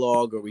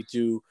dialogue, or we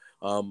do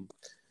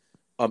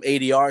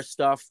ADR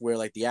stuff, where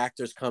like the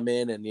actors come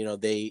in and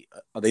they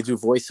do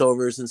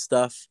voiceovers and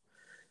stuff.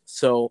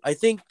 So I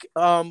think,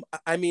 I'm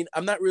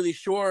not really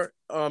sure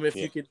if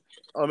you could,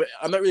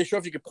 I'm not really sure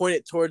if you could point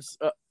it towards,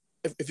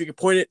 if you could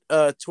point it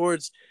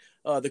towards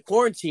the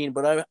quarantine,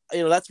 but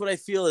that's what I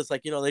feel is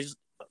like, they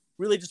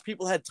just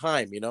people had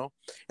time,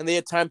 and they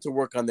had time to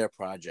work on their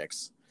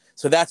projects.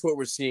 So that's what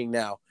we're seeing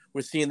now.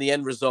 We're seeing the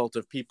end result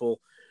of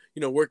people,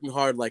 working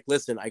hard. Like,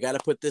 listen, I got to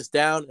put this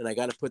down, and I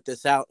got to put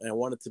this out, and I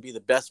want it to be the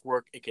best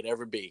work it could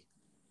ever be.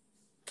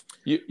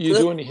 You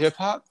do any hip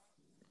hop?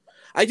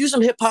 I do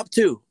some hip hop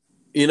too.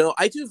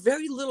 I do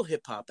very little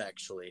hip hop,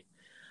 actually.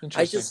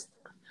 Interesting.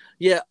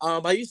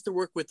 I used to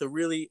work with a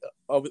really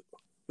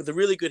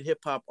good hip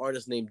hop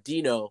artist named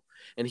Dino,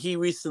 and he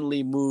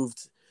recently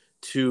moved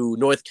to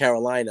North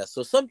Carolina.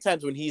 So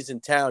sometimes when he's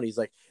in town, he's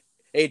like,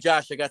 "Hey,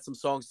 Josh, I got some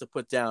songs to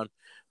put down."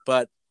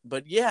 But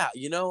yeah,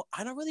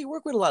 I don't really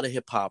work with a lot of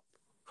hip hop.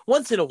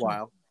 Once in a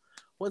while,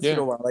 like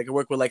I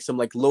work with like some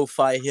like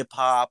lo-fi hip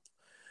hop,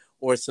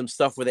 or some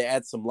stuff where they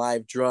add some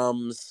live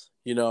drums.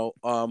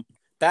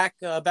 Back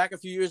a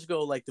few years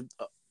ago, like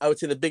I would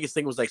say the biggest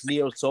thing was like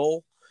neo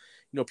soul.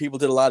 People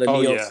did a lot of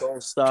neo soul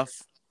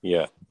stuff.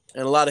 Yeah,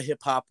 and a lot of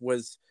hip hop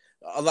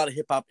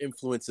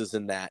influences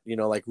in that.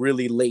 Like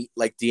really late,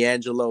 like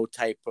D'Angelo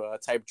type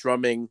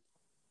drumming.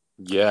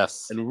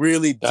 Yes, and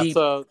really deep.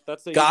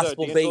 That's a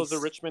gospel bass. D'Angelo's a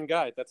Richmond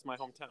guy. That's my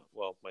hometown.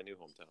 Well, my new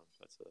hometown.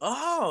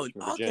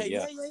 Okay,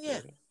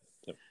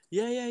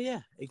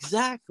 yeah,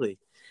 exactly.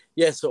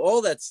 Yeah, so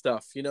all that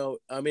stuff.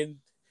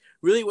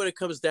 Really what it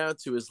comes down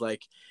to is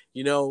like,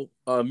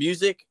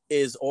 music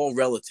is all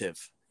relative,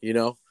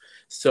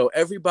 so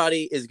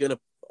everybody's gonna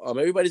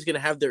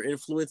have their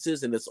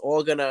influences, and it's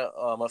all gonna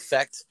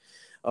affect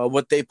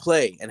what they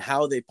play and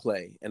how they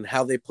play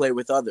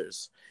with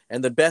others.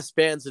 And the best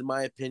bands, in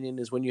my opinion,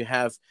 is when you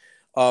have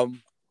the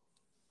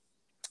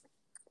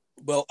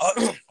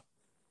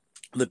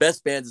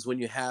best bands is when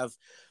you have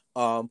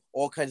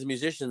all kinds of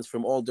musicians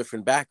from all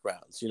different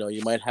backgrounds.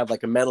 You might have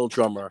like a metal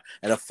drummer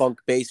and a funk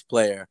bass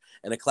player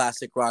and a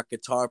classic rock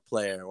guitar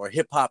player or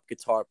hip hop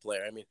guitar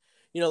player.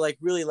 Like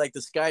really, like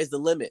the sky's the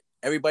limit.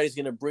 Everybody's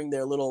gonna bring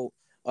their little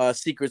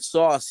secret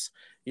sauce,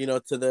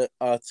 to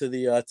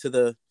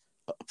the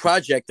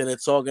project, and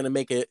it's all gonna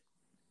make it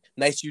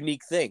nice,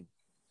 unique thing.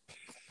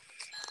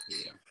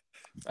 Yeah.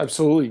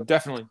 Absolutely,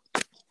 definitely.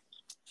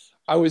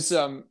 I was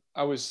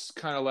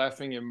kind of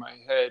laughing in my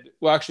head.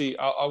 Well, actually,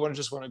 I want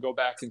to go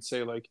back and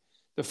say, like,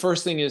 the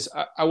first thing is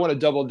I want to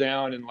double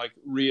down and like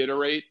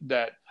reiterate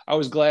that I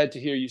was glad to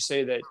hear you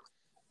say that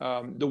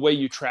the way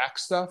you track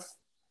stuff,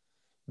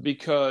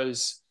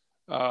 because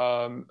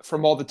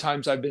from all the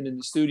times I've been in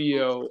the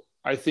studio,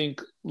 I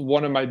think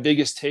one of my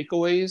biggest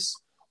takeaways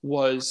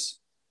was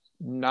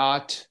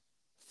not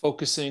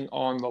focusing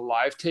on the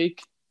live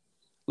take.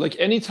 Like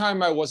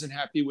anytime I wasn't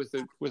happy with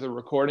a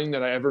recording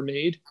that I ever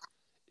made,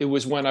 it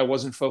was when I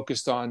wasn't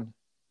focused on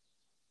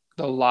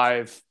the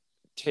live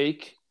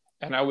take,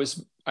 and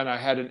I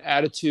had an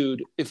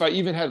attitude. If I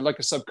even had like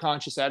a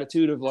subconscious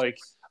attitude of like,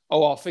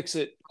 oh, I'll fix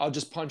it. I'll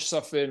just punch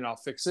stuff in and I'll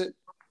fix it.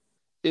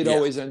 It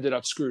always ended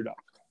up screwed up.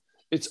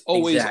 It's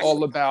always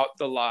all about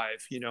the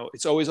live,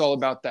 it's always all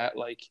about that,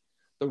 like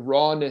the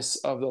rawness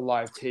of the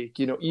live take,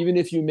 even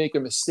if you make a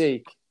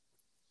mistake,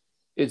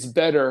 it's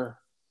better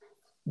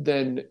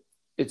than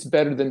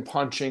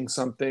punching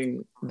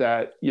something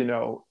that,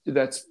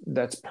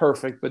 that's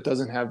perfect, but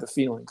doesn't have the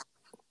feeling.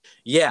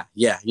 Yeah.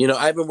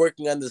 I've been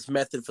working on this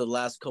method for the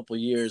last couple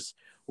of years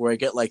where I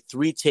get like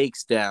 3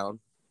 takes down,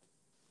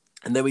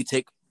 and then we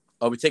take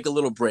a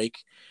little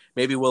break.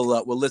 Maybe we'll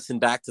listen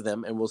back to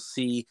them and we'll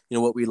see,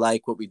 what we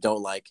like, what we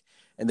don't like.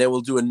 And then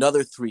we'll do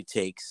another 3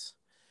 takes.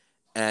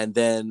 And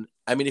then,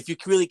 I mean, if you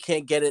really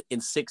can't get it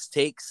in 6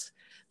 takes,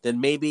 then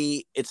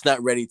maybe it's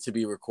not ready to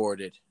be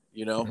recorded,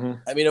 Mm-hmm.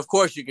 I mean, of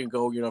course you can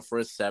go, for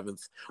a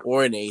 7th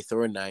or an 8th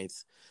or a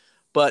 9th.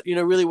 But,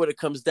 really what it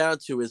comes down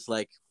to is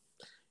like,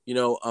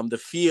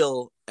 the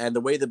feel and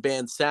the way the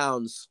band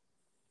sounds,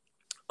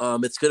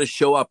 it's going to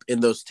show up in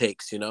those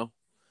takes,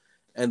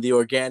 and the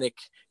organic,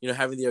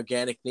 having the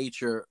organic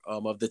nature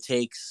of the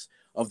takes,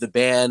 of the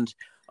band,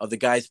 of the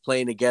guys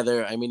playing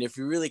together. I mean, if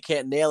you really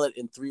can't nail it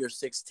in 3 or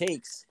 6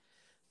 takes,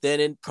 then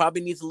it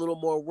probably needs a little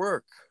more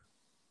work.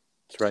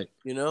 That's right.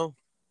 And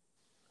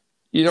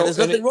there's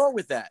nothing wrong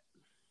with that.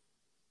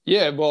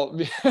 Yeah, well,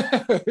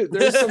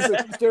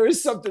 there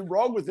is something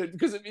wrong with it,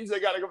 because it means they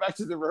got to go back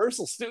to the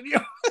rehearsal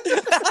studio,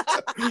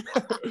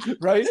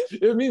 right?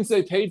 It means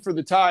they paid for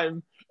the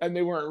time and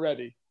they weren't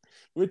ready.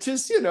 Which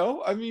is,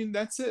 I mean,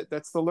 that's it.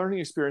 That's the learning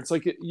experience.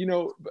 Like,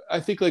 I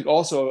think like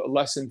also a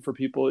lesson for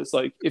people is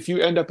like, if you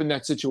end up in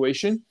that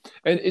situation,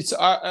 and it's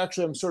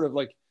actually, I'm sort of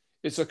like,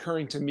 it's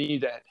occurring to me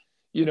that,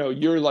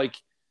 you're like,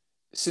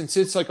 since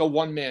it's like a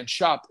 1-man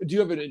shop, do you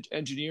have an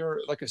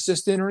engineer, like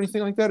assistant or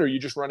anything like that? Or are you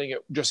just running it,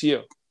 just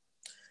you?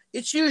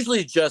 It's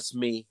usually just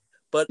me,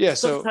 but yeah,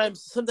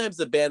 sometimes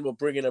the band will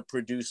bring in a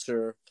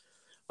producer.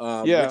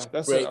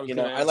 That's great.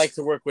 I like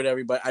to work with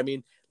everybody. I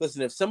mean,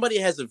 listen, if somebody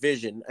has a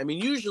vision, I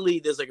mean, usually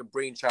there's like a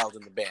brainchild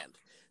in the band.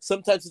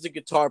 Sometimes it's a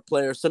guitar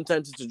player,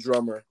 sometimes it's a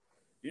drummer,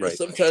 right.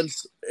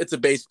 Sometimes it's a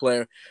bass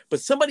player,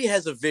 but somebody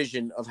has a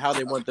vision of how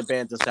they want the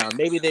band to sound.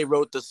 Maybe they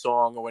wrote the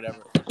song or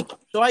whatever.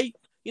 So I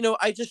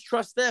just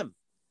trust them,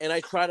 and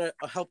I try to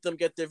help them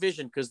get their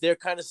vision, because they're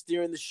kind of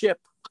steering the ship,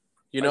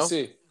 I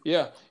see.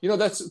 Yeah.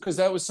 That's because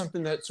that was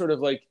something that sort of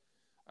like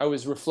I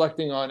was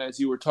reflecting on as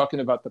you were talking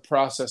about the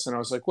process. And I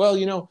was like, well,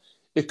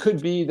 it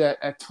could be that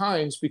at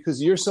times,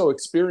 because you're so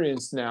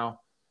experienced now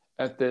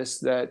at this,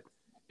 that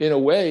in a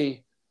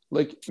way,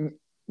 like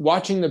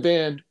watching the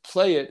band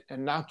play it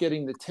and not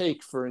getting the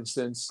take, for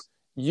instance,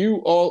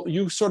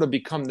 you sort of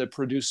become the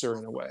producer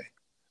in a way,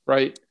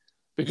 right?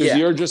 Because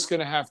you're just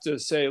going to have to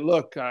say,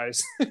 look,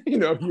 guys,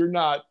 you're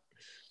not,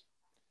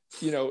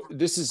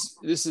 this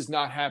is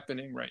not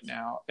happening right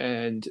now.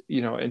 And,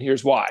 and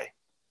here's why,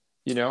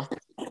 Yeah.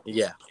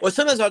 Well,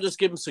 sometimes I'll just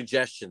give them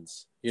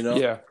suggestions,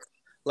 Yeah.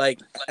 like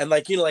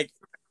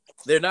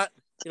they're not,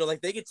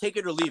 like they could take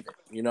it or leave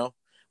it,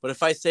 but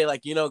if I say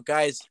like,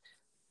 guys,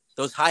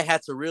 those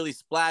hi-hats are really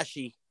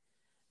splashy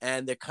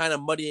and they're kind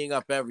of muddying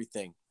up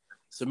everything.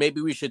 So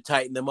maybe we should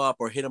tighten them up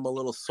or hit them a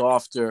little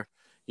softer,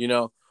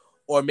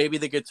 or maybe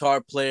the guitar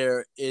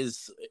player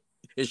is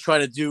trying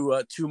to do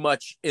too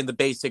much in the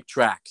basic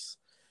tracks,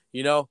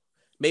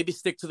 maybe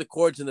stick to the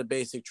chords in the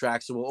basic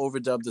tracks, and we'll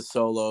overdub the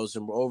solos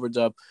and we'll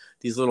overdub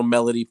these little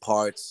melody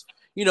parts.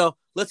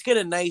 Let's get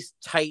a nice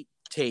tight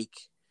take,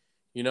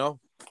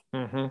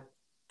 Mm-hmm.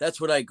 That's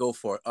what I go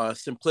for.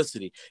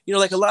 Simplicity.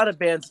 Like a lot of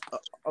bands,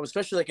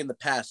 especially like in the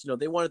past,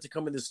 they wanted to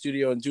come in the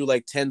studio and do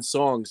like 10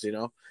 songs, and,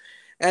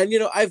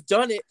 I've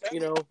done it,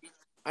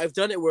 I've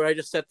done it where I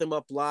just set them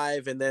up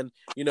live, and then,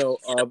 they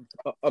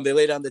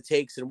lay down the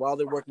takes, and while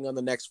they're working on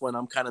the next one,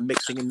 I'm kind of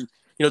mixing and,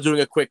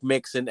 doing a quick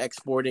mix and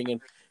exporting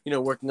and,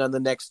 working on the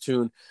next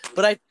tune.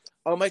 But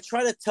I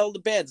try to tell the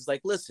bands,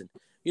 like, listen,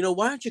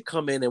 why don't you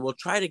come in and we'll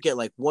try to get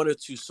like 1 or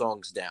 2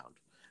 songs down.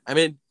 I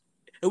mean,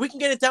 and we can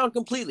get it down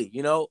completely,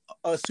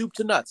 soup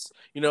to nuts,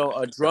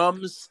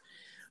 drums,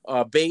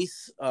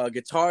 bass,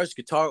 guitars,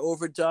 guitar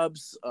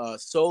overdubs,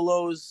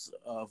 solos,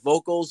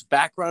 vocals,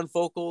 background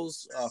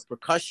vocals,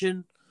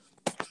 percussion.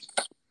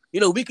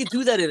 We could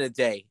do that in a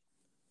day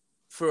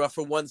for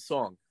 1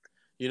 song,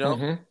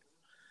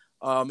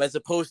 Mm-hmm. As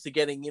opposed to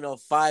getting,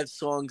 5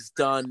 songs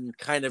done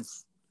kind of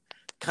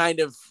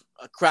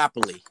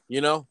crappily,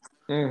 you know.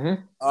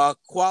 Mm-hmm.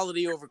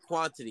 Quality over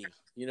quantity,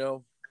 you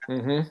know.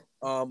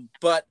 Mm-hmm.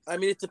 But I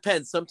mean, it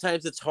depends.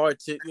 Sometimes it's hard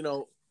to,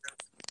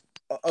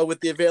 with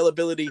the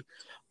availability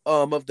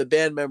of the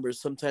band members.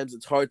 Sometimes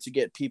it's hard to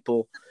get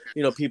people,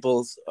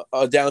 people's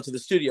down to the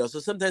studio. So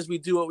sometimes we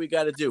do what we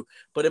got to do.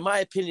 But in my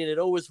opinion, it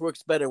always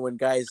works better when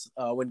guys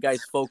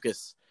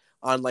focus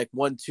on like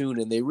one tune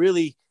and they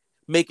really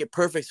make it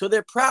perfect. So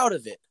they're proud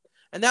of it.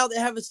 And now they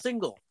have a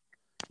single,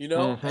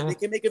 and they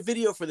can make a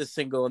video for the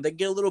single and they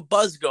get a little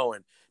buzz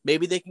going.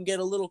 Maybe they can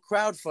get a little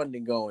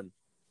crowdfunding going.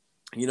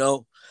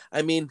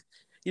 I mean,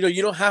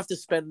 you don't have to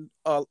spend,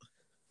 you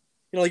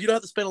don't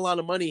have to spend a lot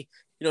of money,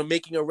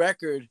 making a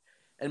record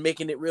and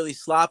making it really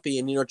sloppy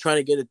and, trying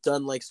to get it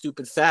done like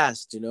stupid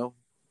fast,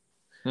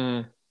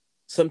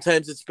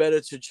 Sometimes it's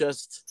better to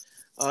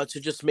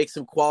just make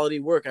some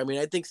quality work. I mean,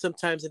 I think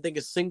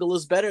a single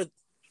is better.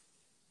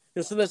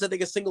 Sometimes I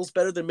think a single is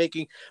better than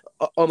making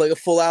on like a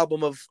full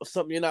album of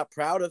something you're not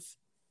proud of.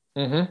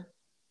 Mm-hmm.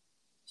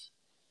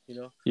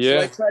 So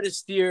I try to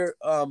steer,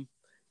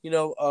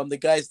 the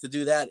guys to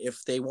do that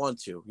if they want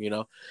to,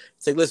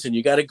 It's like, listen,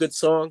 you got a good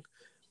song.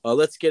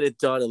 Let's get it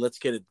done, and let's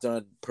get it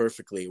done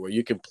perfectly where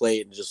you can play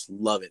it and just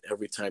love it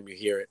every time you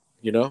hear it,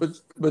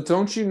 But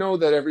don't you know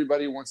that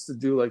everybody wants to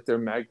do like their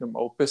magnum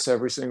opus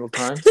every single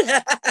time?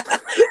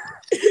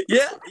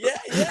 yeah.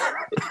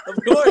 Of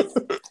course.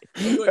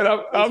 And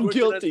I'm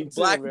guilty too.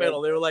 Black man.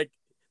 metal. They were like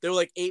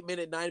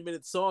 8-minute,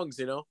 9-minute songs,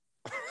 And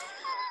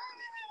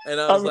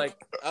I was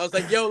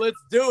like, yo, let's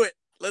do it.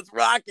 Let's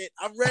rock it.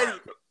 I'm ready.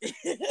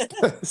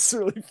 That's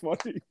really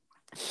funny.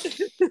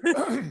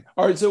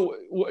 All right, so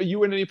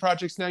you in any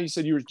projects now? You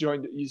said you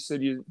joined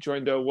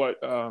what?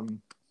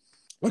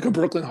 Like a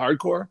Brooklyn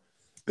hardcore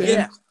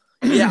band?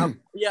 Yeah.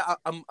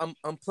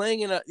 I'm playing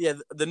in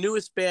the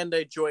newest band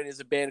I joined is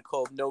a band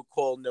called No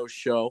Call No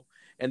Show,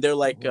 and they're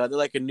like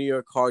a New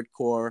York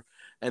hardcore,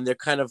 and they're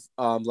kind of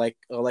like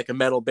a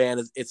metal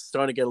band. It's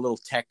starting to get a little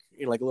tech,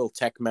 like a little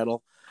tech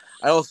metal.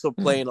 I also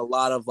play in a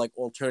lot of like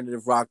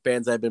alternative rock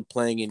bands I've been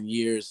playing in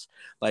years.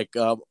 Like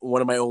one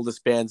of my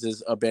oldest bands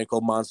is a band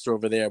called Monster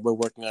Over There. We're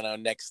working on our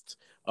next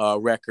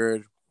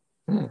record.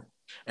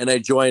 And I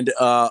joined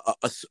a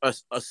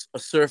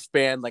surf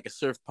band, like a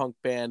surf punk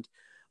band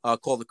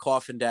called the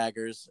Coffin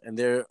Daggers. And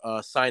they're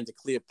signed to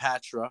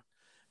Cleopatra.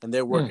 And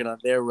they're working on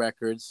their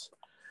records.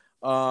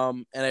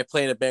 And I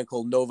play in a band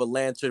called Nova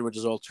Lantern, which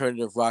is an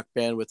alternative rock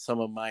band with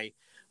some of my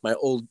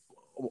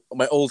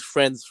old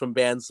friends from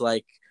bands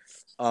like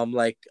I don't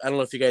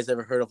know if you guys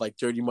ever heard of like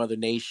Dirty Mother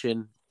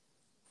Nation,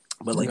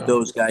 but like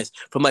those guys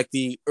from like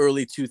the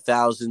early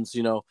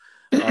 2000s,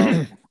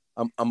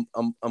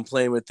 I'm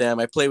playing with them.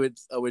 I play with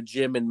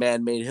Jim and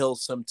Man Made Hill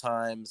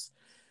sometimes.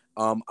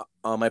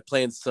 I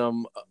play in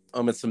some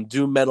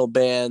doom metal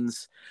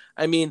bands.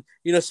 I mean,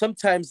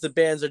 sometimes the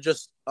bands are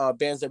just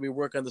bands that we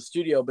work on the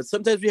studio, but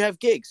sometimes we have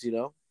gigs,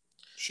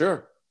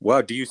 Sure.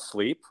 Wow, do you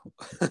sleep?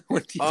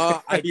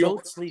 I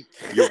don't sleep.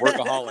 You're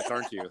workaholic,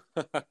 aren't you?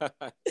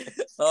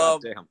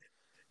 God damn.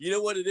 You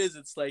know what it is?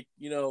 It's like,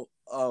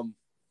 I'm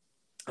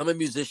a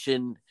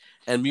musician,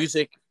 and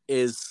music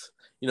is,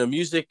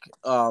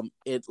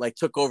 it like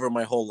took over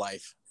my whole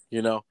life,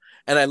 and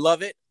I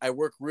love it. I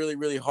work really,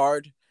 really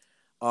hard.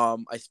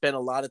 I spend a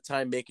lot of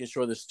time making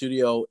sure the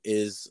studio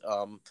is,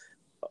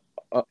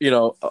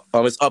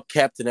 is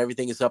upkept and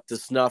everything is up to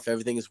snuff.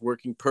 Everything is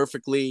working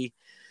perfectly.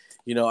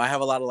 I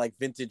have a lot of like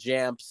vintage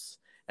amps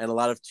and a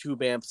lot of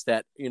tube amps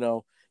that,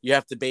 you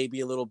have to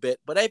baby a little bit,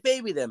 but I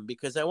baby them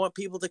because I want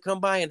people to come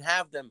by and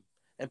have them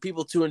and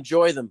people to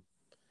enjoy them.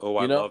 Oh,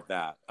 I love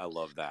that.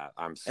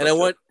 I'm such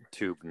a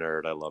tube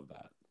nerd. I love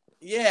that.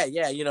 Yeah.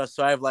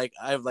 So I have like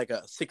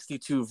a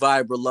 62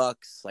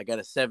 Vibrolux. I got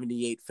a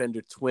 78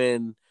 Fender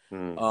Twin.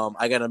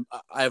 I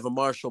have a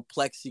Marshall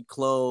Plexi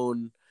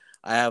clone.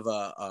 I have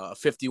a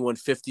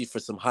 5150 for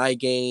some high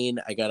gain.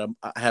 I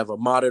have a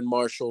modern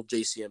Marshall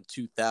JCM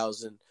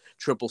 2000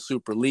 triple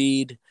super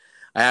lead.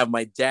 I have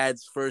my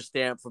dad's first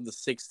amp from the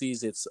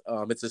 60s. It's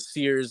a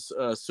Sears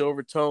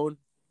Silvertone.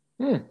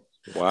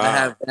 Wow. I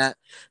have that.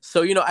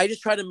 So, I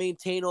just try to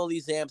maintain all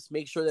these amps,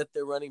 make sure that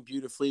they're running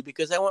beautifully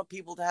because I want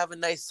people to have a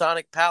nice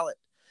sonic palette,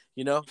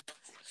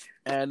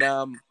 And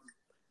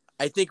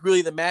I think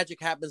really the magic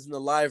happens in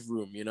the live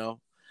room,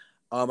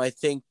 I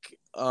think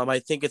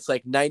it's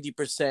like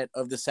 90%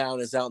 of the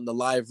sound is out in the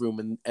live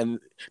room and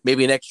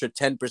maybe an extra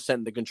 10%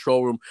 in the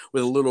control room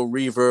with a little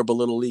reverb, a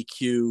little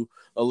EQ,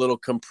 a little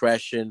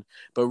compression.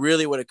 But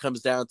really what it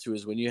comes down to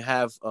is when you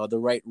have the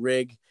right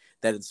rig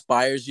that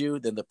inspires you,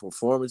 then the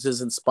performance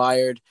is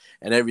inspired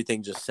and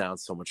everything just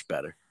sounds so much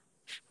better.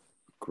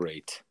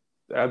 Great.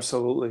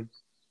 Absolutely.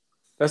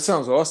 That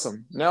sounds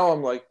awesome. Now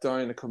I'm like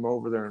dying to come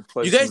over there and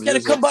play. You guys got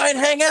to come by and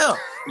hang out.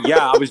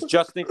 Yeah, I was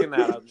just thinking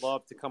that. I'd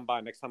love to come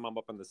by next time I'm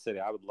up in the city.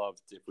 I would love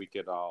if we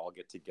could all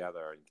get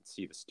together and you can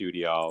see the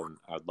studio.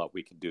 And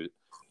we could do,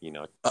 we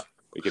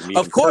could meet.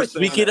 Of course,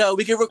 we could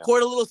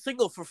record a little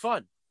single for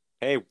fun.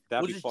 Hey,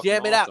 we'll just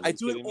jam it out. I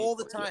do it all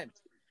the time.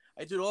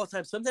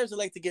 Sometimes I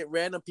like to get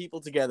random people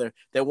together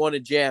that want to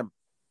jam.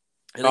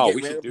 and I get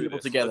we should random do people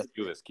this. together. Let's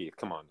do this, Keith.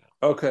 Come on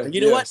now. Okay. And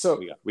you know what? So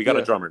We got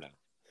a drummer now.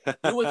 You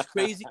know what's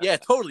crazy? Yeah,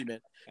 totally, man.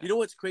 You know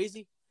what's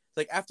crazy? It's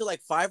like after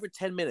like 5 or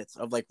 10 minutes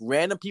of like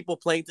random people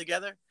playing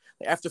together,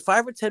 like after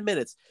 5 or 10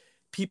 minutes,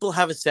 people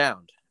have a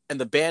sound and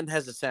the band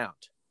has a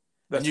sound.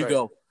 That's and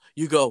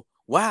you go,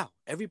 wow,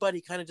 everybody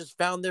kind of just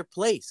found their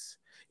place.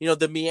 You know,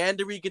 the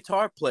meandery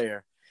guitar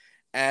player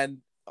and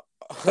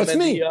that's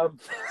me.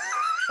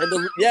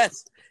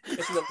 Yes,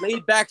 it's the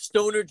laid back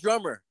stoner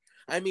drummer.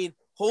 I mean,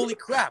 holy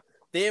crap,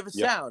 they have a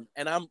sound,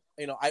 and I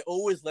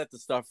always let the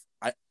stuff.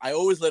 I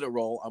always let it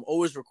roll. I'm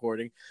always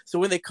recording. So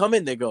when they come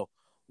in, they go,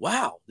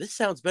 wow, this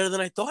sounds better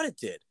than I thought it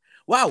did.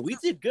 Wow, we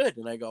did good.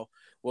 And I go,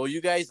 well,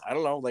 you guys, I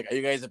don't know, like, are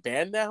you guys a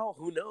band now?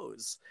 Who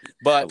knows?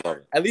 But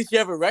at least you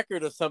have a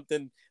record of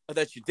something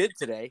that you did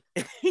today,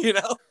 you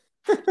know?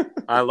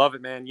 I love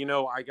it, man. You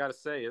know, I gotta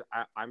say,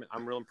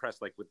 I'm real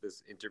impressed, like, with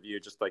this interview,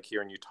 just like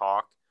hearing you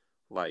talk,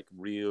 like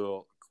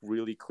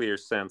really clear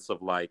sense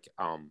of like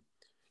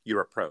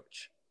your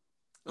approach.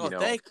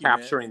 Thank you,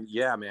 capturing,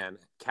 man.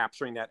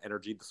 Capturing that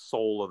energy, the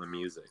soul of the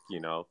music,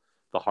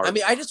 the heart. I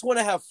mean, I just want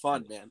to have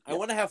fun, man. I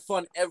want to have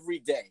fun every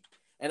day.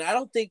 And I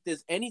don't think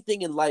there's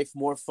anything in life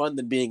more fun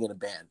than being in a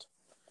band.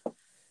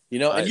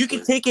 And you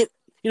can take it,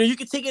 you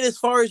can take it as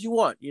far as you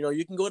want.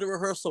 You can go to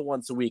rehearsal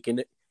once a week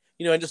and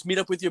just meet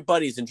up with your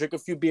buddies and drink a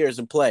few beers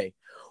and play.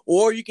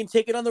 Or you can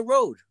take it on the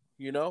road,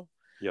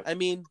 Yeah. I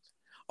mean,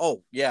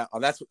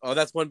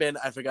 that's one band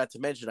I forgot to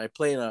mention. I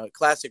play in a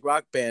classic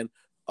rock band.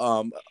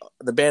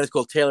 The band is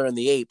called Taylor and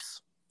the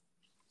Apes.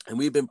 And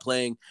we've been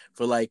playing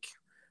for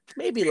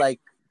maybe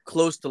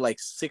close to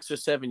 6 or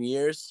 7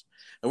 years.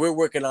 And we're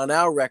working on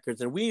our records,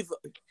 and we've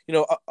hit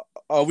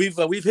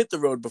the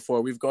road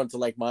before. We've gone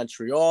to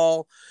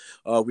Montreal,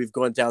 we've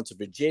gone down to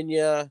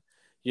Virginia,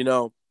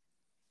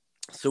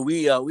 So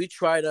we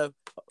try to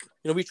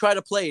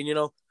play,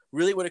 and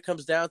really what it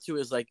comes down to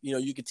is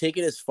you can take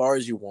it as far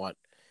as you want.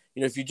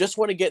 If you just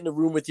want to get in the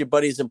room with your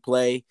buddies and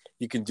play,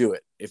 you can do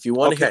it. If you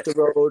want to hit the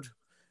road,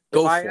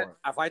 go for it.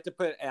 If I had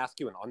to ask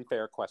you an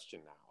unfair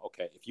question now,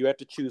 okay, if you had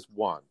to choose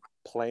one,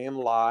 playing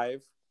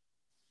live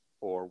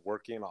or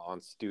working on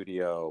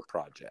studio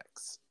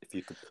projects, if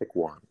you could pick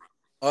one.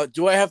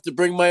 Do I have to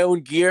bring my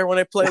own gear when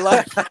I play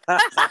live?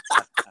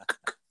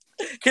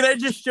 Can I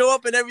just show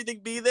up and everything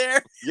be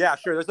there? Yeah,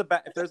 sure. If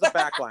there's a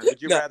backline,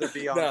 would you rather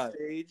be on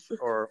stage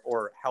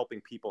or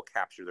helping people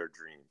capture their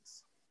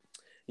dreams?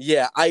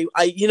 Yeah, I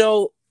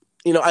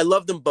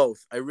love them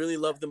both. I really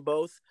love them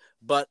both.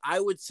 But I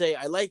would say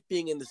I like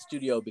being in the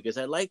studio because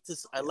I like to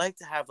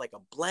have a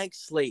blank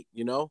slate,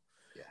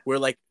 where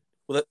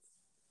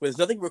there's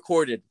nothing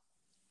recorded.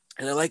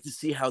 And I like to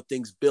see how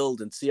things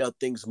build and see how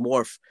things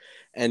morph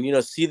and,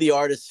 see the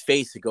artist's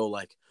face and go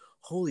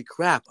holy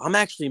crap, I'm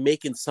actually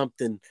making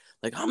something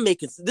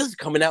this is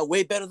coming out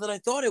way better than I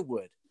thought it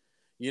would,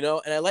 and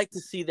I like to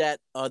see that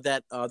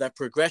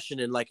progression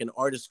in an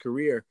artist's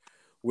career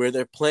where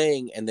they're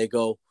playing and they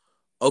go,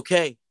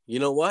 okay, you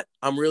know what?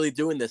 I'm really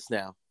doing this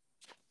now.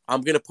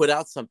 I'm going to put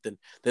out something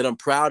that I'm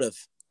proud of,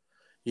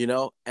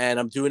 and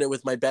I'm doing it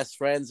with my best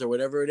friends or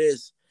whatever it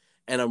is.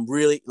 And I'm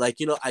really I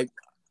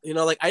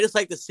just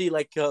like to see I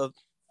like to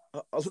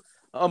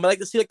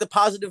see the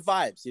positive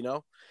vibes, and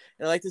I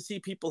like to see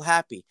people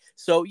happy.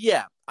 So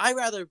yeah, I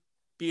rather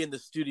be in the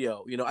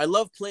studio. I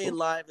love playing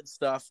live and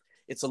stuff.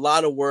 It's a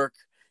lot of work.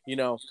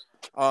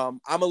 I'm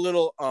a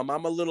little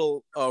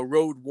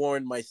road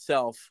worn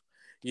myself.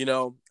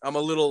 I'm a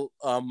little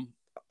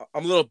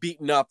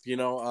beaten up.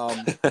 I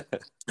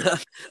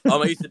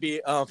used to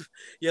be I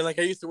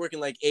used to work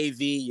in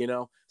AV.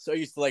 So I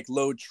used to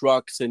load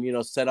trucks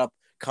and set up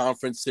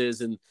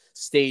conferences and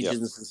stages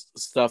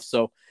and stuff.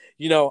 So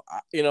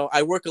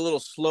I work a little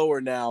slower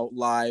now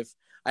live.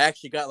 I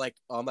actually got a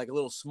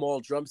little small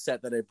drum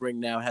set that I bring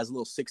now. It has a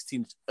little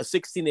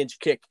 16-inch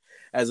kick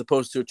as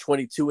opposed to a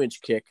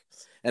 22-inch kick,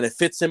 and it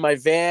fits in my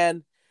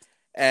van,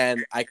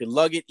 and I could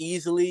lug it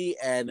easily,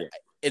 and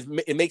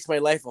it makes my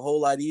life a whole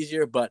lot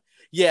easier. But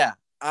yeah,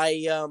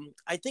 I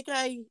think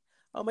I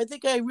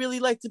really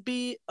like to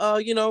be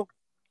I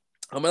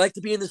like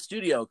to be in the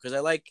studio because I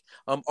like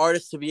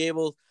artists to be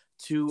able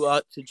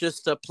to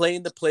just play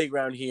in the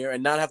playground here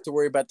and not have to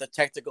worry about the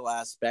technical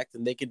aspect,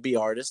 and they could be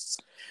artists,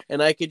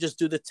 and I could just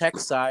do the tech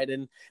side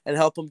and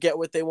help them get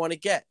what they want to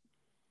get.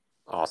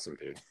 Awesome,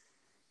 dude.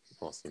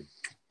 Awesome.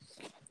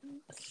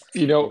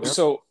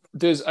 So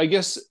there's, I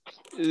guess,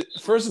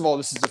 first of all,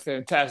 this is a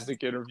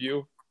fantastic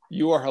interview.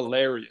 You are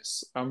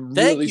hilarious. I'm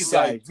really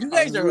psyched. You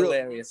guys are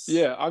hilarious.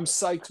 Yeah, I'm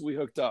psyched we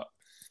hooked up.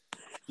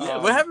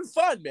 Yeah, we're having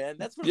fun, man.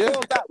 That's what it's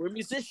all about. We're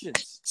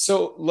musicians.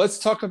 So let's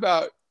talk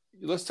about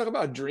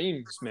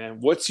dreams, man.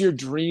 What's your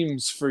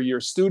dreams for your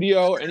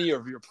studio? Any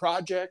of your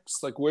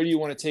projects? Where do you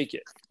want to take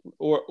it,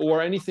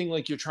 or anything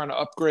you're trying to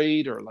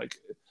upgrade, or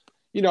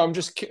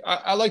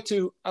I like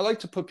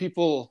to put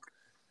people.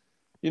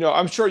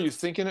 I'm sure you're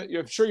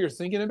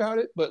thinking about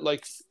it, but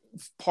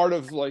part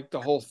of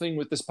the whole thing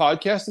with this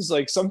podcast is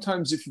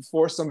sometimes if you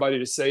force somebody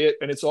to say it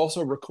and it's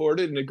also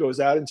recorded and it goes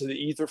out into the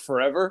ether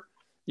forever,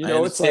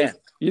 it's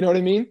you know what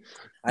I mean?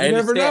 You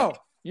never know.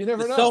 You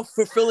never know.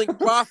 Self-fulfilling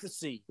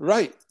prophecy.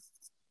 Right.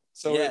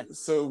 So Yeah.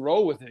 so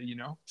roll with it, you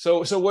know.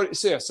 So what?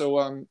 So yeah. So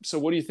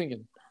what are you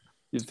thinking?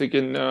 You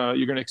thinking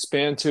you're going to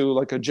expand to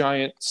like a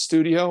giant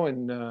studio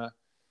and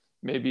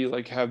maybe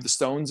like have the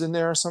Stones in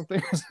there or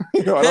something?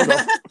 I don't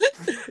know.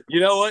 You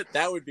know what?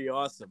 That would be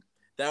awesome.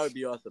 That would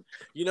be awesome.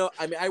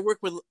 I mean, I work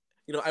with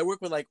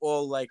like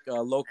all like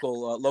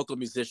local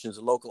musicians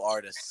and local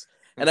artists,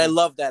 and I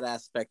love that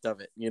aspect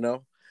of it.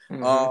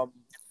 Mm-hmm.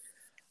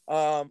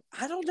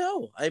 I don't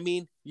know. I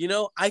mean,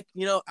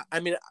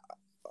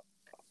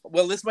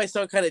 well, this might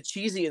sound kind of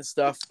cheesy and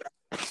stuff,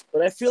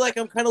 but I feel like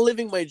I'm kind of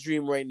living my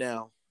dream right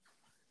now.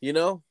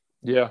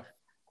 Yeah.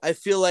 I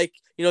feel like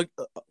I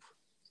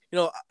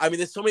mean,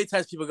 there's so many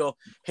times people go,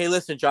 "Hey,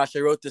 listen, Josh, I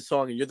wrote this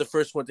song, and you're the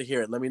first one to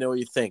hear it. Let me know what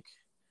you think."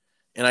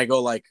 And I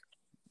go like,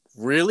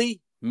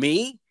 "Really?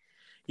 Me?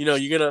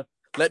 You're gonna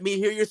let me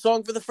hear your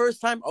song for the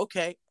first time?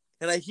 Okay."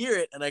 And I hear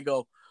it, and I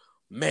go,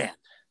 "Man,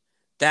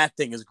 that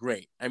thing is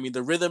great. I mean,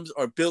 the rhythms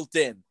are built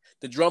in.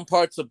 The drum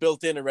parts are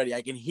built in already.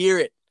 I can hear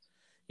it.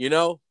 You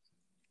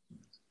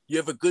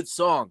have a good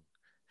song."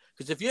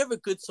 Because if you have a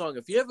good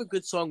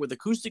song with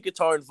acoustic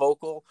guitar and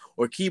vocal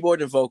or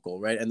keyboard and vocal,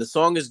 right, and the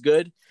song is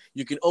good,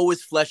 you can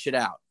always flesh it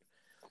out,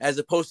 as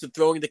opposed to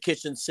throwing the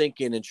kitchen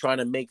sink in and trying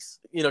to make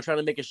a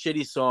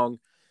shitty song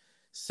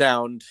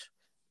sound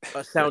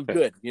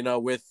good,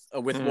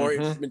 more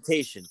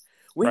instrumentation.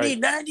 We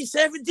need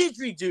 97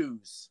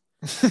 didgeridoos,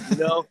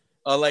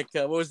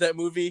 what was that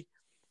movie?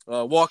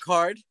 Walk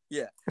Hard.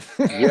 Yeah.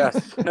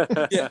 Yes.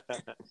 Yeah.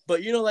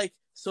 But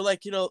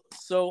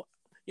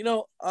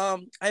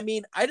I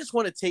mean, I just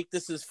want to take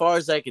this as far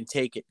as I can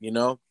take it.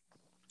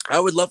 I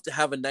would love to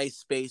have a nice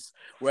space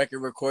where I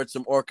can record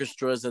some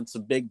orchestras and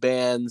some big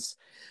bands,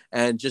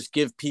 and just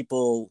give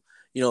people,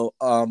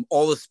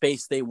 all the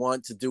space they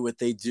want to do what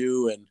they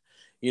do. And,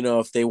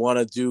 if they want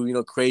to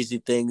do, crazy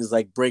things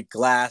like break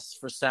glass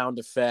for sound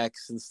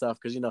effects and stuff.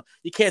 Cause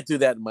you can't do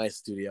that in my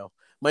studio.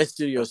 My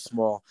studio is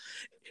small.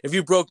 If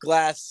you broke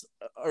glass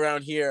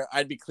around here,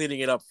 I'd be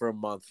cleaning it up for a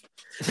month.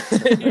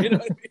 You know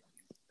what I mean?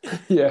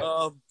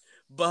 Yeah.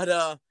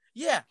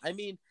 Yeah, I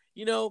mean,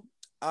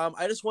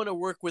 I just want to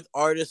work with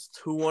artists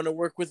who want to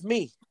work with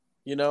me.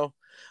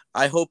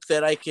 I hope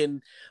that I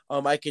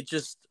could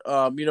just,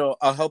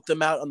 I'll help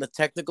them out on the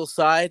technical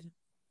side,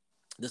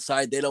 the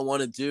side they don't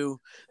want to do,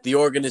 the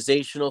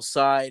organizational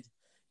side.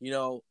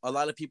 A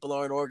lot of people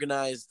aren't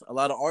organized. A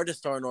lot of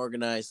artists aren't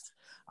organized.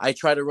 I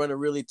try to run a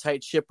really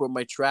tight ship with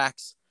my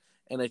tracks,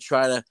 and I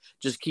try to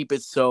just keep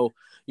it so,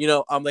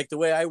 like the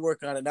way I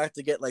work on it, not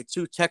to get like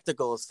too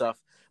technical and stuff,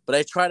 but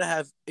I try to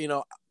have,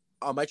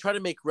 I try to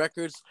make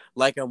records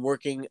like I'm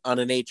working on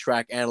an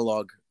 8-track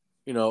analog,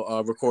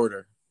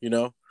 recorder,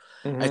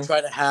 I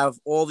try to have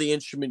all the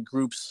instrument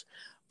groups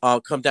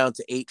come down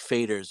to 8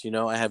 faders.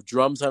 I have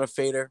drums on a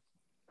fader.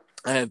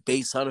 I have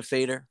bass on a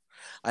fader.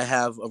 I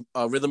have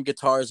rhythm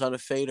guitars on a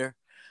fader.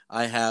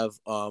 I have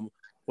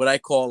what I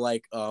call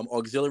like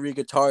auxiliary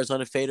guitars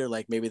on a fader,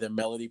 like maybe they're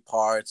melody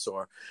parts,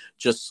 or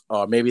just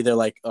maybe they're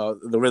like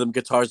the rhythm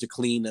guitars are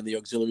clean and the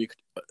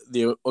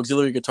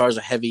auxiliary guitars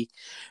are heavy.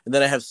 And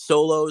then I have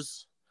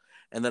solos,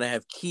 and then I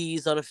have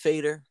keys on a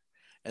fader,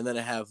 and then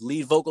I have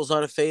lead vocals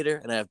on a fader,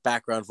 and I have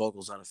background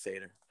vocals on a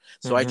fader.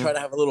 So I try to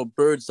have a little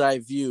bird's eye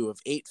view of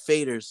 8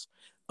 faders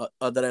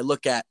that I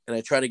look at, and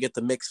I try to get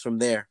the mix from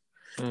there.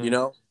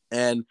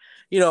 And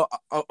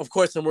of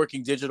course I'm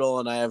working digital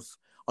and I have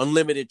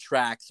unlimited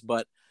tracks,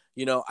 but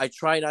I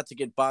try not to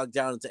get bogged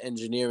down into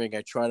engineering.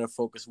 I try to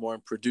focus more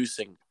on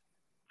producing.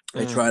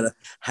 I try to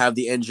have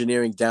the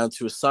engineering down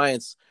to a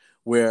science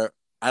where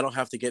I don't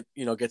have to get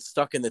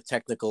stuck in the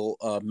technical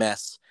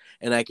mess,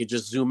 and I could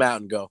just zoom out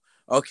and go,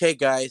 okay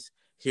guys,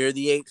 here are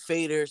the 8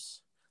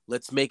 faders,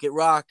 let's make it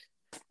rock.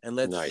 And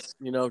let's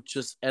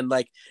just, and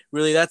like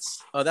really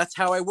that's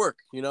how I work.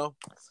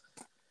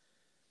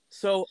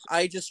 So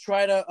I just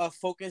try to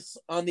focus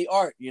on the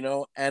art,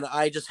 and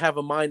I just have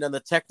a mind on the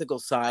technical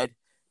side,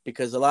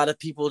 because a lot of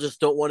people just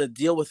don't want to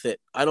deal with it.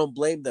 I don't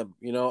blame them.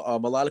 A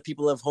lot of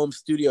people have home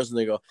studios and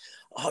they go,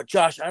 "Oh,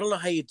 Josh, I don't know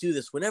how you do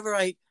this." Whenever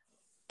I,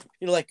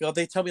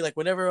 they tell me like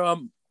whenever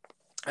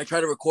I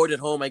try to record at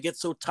home, I get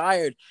so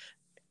tired.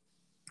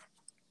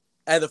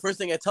 And the first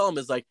thing I tell them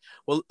is like,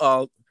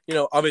 "Well,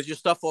 is your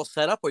stuff all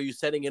set up, or are you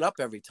setting it up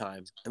every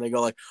time?" And they go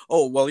like,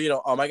 "Oh, well,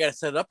 I got to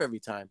set it up every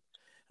time."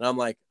 And I'm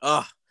like,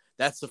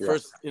 that's the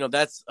first,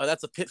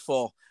 that's a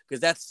pitfall,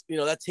 because that's,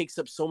 that takes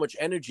up so much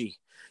energy.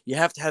 You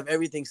have to have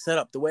everything set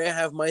up. The way I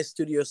have my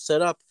studio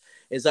set up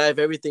is I have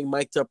everything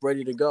mic'd up,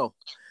 ready to go.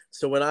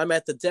 So when I'm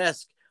at the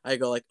desk, I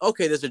go like,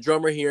 okay, there's a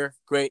drummer here.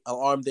 Great. I'll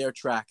arm their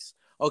tracks.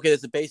 Okay,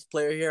 there's a bass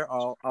player here.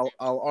 I'll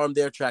arm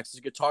their tracks. There's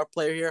a guitar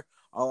player here.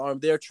 I'll arm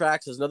their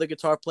tracks. There's another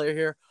guitar player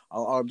here.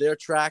 I'll arm their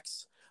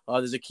tracks.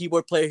 There's a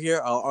keyboard player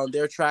here. I'll arm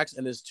their tracks.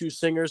 And there's 2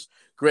 singers.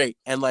 Great.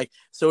 And like,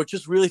 so it's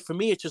just really, for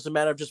me, it's just a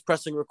matter of just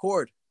pressing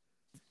record.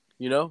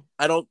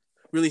 I don't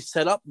really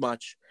set up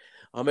much.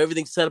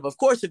 Everything's set up. Of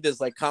course, if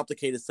there's like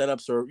complicated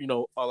setups, or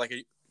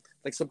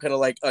like some kind of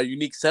like a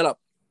unique setup,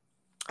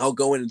 I'll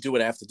go in and do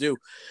what I have to do.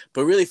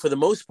 But really, for the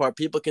most part,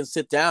 people can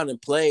sit down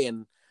and play,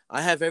 and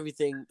I have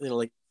everything,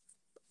 like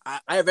I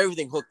have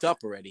everything hooked up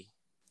already.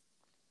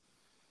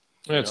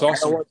 Yeah, it's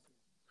awesome.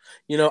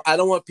 I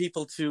don't want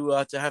people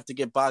to have to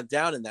get bogged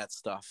down in that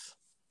stuff.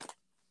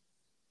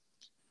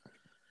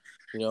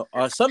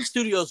 Some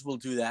studios will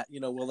do that.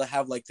 Will they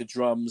have like the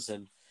drums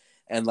and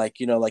like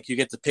like you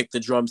get to pick the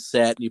drum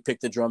set, and you pick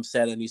the drum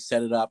set and you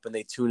set it up and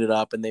they tune it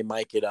up and they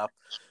mic it up.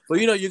 But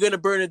you're gonna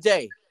burn a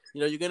day.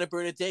 You're gonna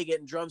burn a day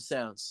getting drum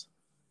sounds.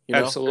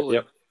 Absolutely.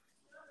 Yep.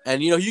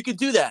 And you could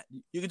do that.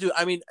 You could do.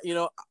 I mean,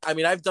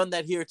 I've done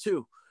that here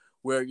too,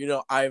 where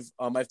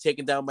I've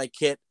taken down my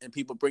kit and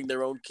people bring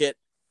their own kit,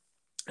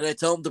 and I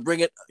tell them to bring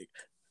it.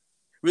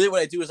 Really,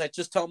 what I do is I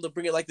just tell them to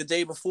bring it like the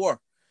day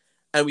before,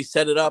 and we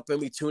set it up and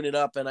we tune it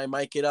up and I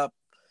mic it up,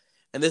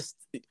 and this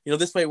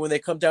way when they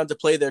come down to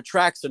play their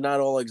tracks, they're not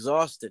all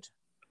exhausted.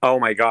 Oh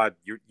my God!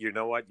 You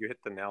know what? You hit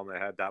the nail on the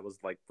head. That was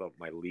like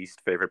my least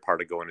favorite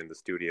part of going in the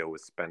studio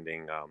was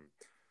spending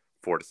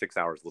 4 to 6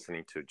 hours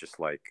listening to just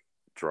like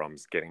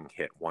drums getting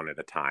hit one at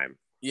a time.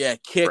 Yeah,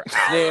 kick,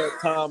 snare,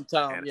 tom,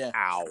 and yeah,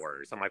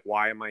 hours. I'm like,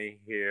 why am I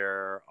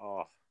here?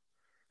 Oh.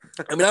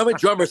 I mean, I'm a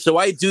drummer, so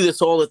I do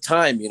this all the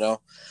time.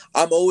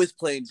 I'm always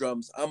playing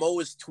drums. I'm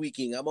always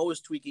tweaking. I'm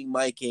always tweaking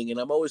miking, and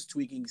I'm always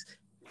tweaking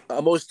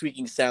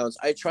sounds.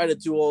 I try to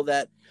do all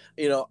that.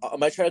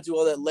 I try to do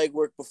all that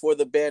legwork before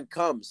the band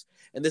comes,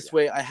 and this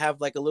way I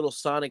have like a little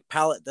sonic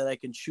palette that I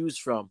can choose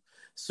from.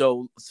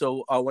 So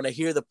when I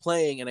hear the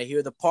playing and I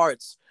hear the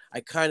parts,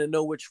 I kind of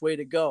know which way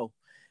to go.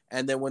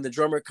 And then when the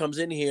drummer comes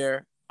in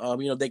here,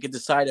 they can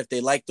decide if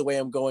they like the way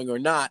I'm going or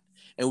not,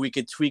 and we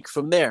could tweak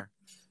from there.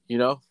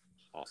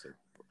 Awesome.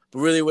 But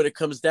really, what it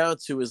comes down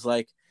to is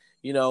like,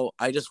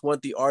 I just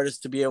want the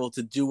artist to be able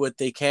to do what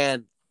they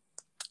can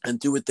and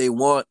do what they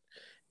want,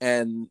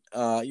 and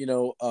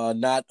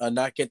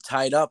not get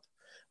tied up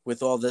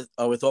with all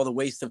the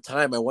waste of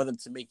time. I want them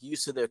to make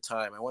use of their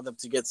time. I want them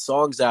to get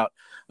songs out.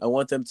 I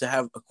want them to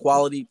have a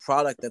quality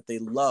product that they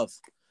love,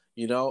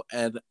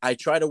 and I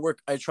try to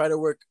work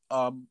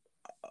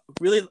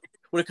really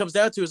what it comes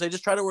down to is I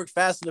just try to work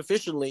fast and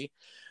efficiently,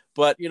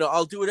 but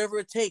I'll do whatever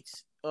it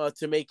takes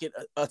to make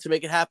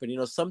it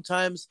happen.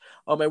 Sometimes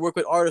I work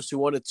with artists who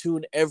want to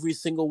tune every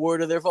single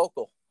word of their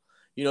vocal.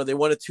 They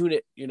want to tune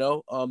it, they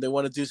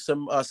want to do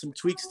some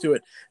tweaks to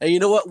it. And you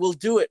know what? We'll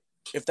do it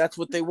if that's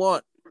what they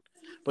want.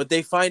 But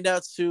they find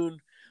out soon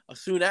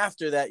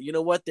after that,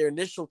 their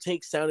initial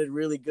take sounded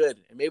really good.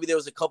 And maybe there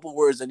was a couple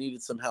words that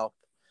needed some help.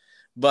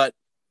 But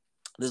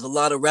there's a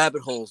lot of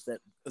rabbit holes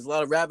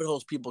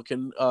people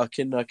can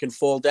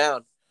fall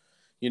down,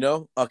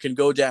 can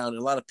go down, and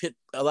a lot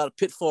of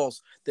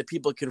pitfalls that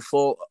people can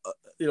fall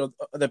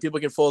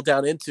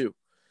down into.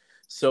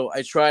 So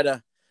I try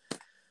to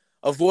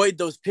avoid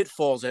those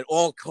pitfalls at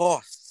all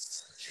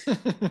costs.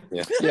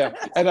 Yeah.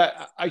 And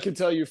I can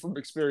tell you from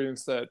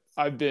experience that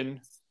I've been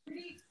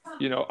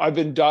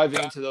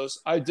diving into those.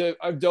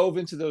 I've dove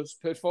into those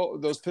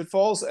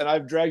pitfalls, and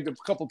I've dragged a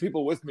couple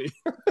people with me.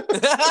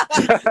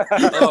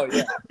 Oh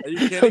yeah, are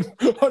you kidding?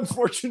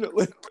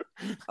 Unfortunately,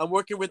 I'm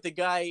working with the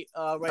guy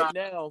right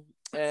now,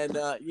 and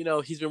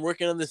he's been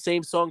working on the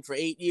same song for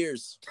 8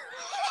 years.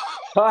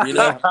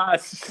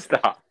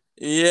 Stop.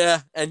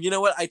 Yeah, and you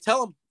know what? I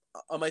tell him,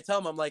 I'm like,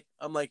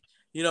 and like,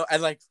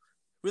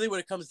 really, what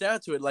it comes down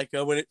to it, like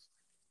when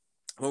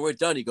we're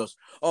done, he goes,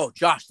 "Oh,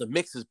 Josh, the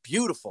mix is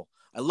beautiful.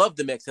 I love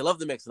the mix. And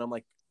I'm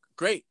like,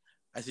 great.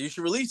 I said, you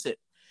should release it.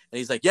 And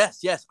he's like,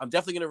 yes, I'm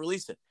definitely going to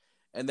release it.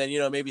 And then,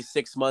 maybe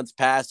 6 months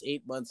pass,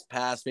 8 months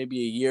pass, maybe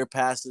a year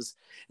passes.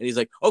 And he's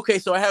like, okay,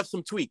 so I have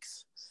some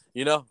tweaks.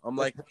 I'm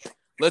like,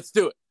 let's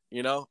do it.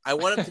 I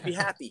want him to be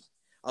happy.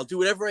 I'll do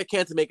whatever I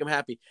can to make him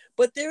happy.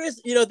 But there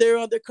is,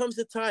 there comes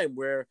a time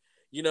where,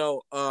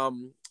 you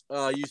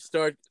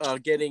start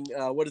getting,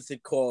 what is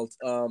it called?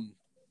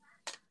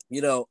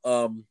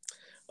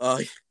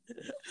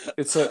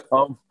 It's a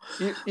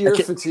ear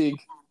fatigue.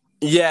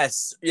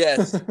 Yes.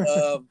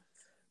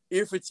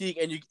 Ear fatigue,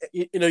 and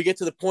you get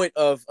to the point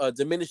of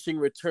diminishing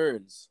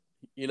returns.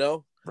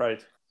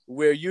 Right,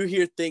 where you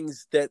hear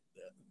things that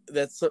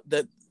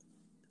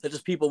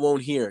just people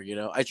won't hear.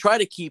 I try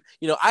to keep.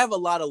 I have a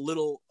lot of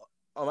little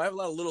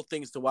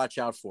things to watch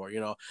out for.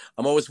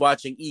 I'm always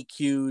watching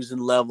EQs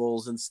and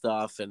levels and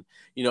stuff, and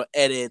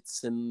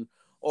edits and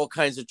all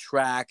kinds of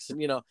tracks,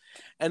 and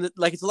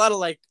it's a lot of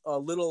like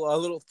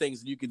little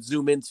things that you could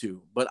zoom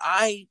into. But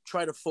I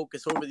try to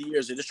focus over the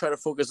years. I just try to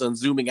focus on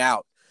zooming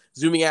out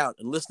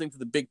and listening to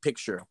the big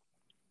picture,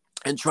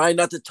 and trying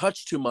not to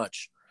touch too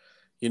much,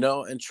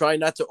 and trying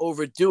not to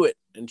overdo it,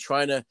 and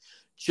trying to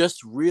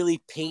just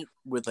really paint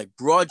with like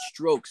broad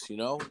strokes,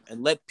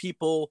 and let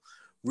people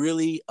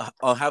really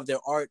have their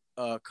art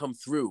come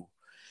through,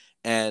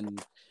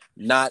 and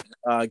not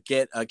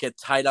get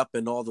tied up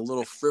in all the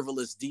little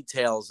frivolous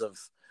details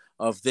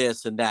of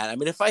this and that. I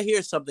mean, if I hear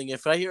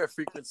a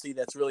frequency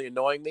that's really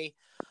annoying me,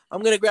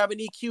 I'm going to grab an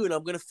EQ and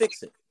I'm going to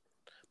fix it.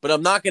 But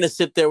I'm not going to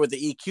sit there with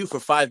the EQ for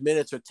 5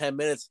 minutes or 10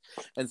 minutes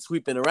and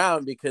sweeping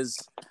around, because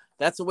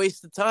that's a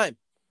waste of time.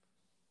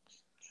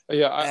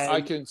 Yeah, and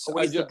I can. a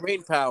waste of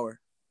brain power.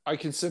 I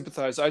can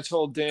sympathize. I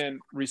told Dan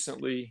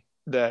recently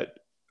that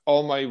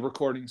all my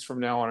recordings from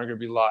now on are going to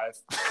be live.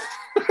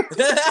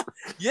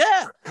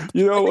 Yeah,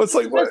 You I know, think it's that's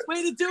like the what? best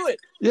way to do it.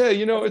 Yeah,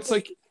 you know, it's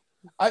like,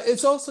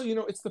 it's also, you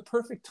know, it's the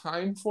perfect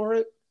time for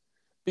it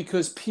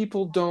because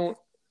people don't,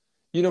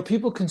 you know,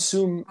 people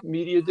consume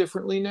media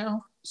differently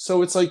now.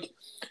 So it's like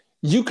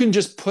you can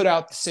just put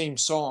out the same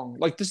song.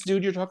 Like this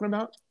dude you're talking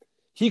about,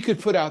 he could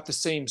put out the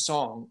same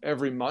song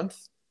every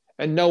month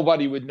and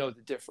nobody would know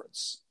the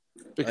difference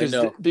I because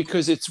know.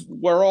 because it's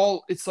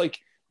like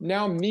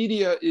now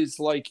media is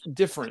like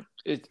different.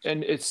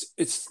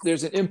 It's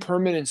there's an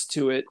impermanence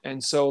to it,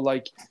 and so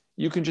like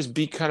you can just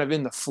be kind of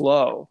in the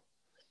flow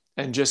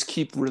and just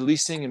keep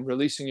releasing and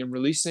releasing and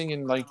releasing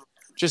and like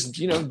just,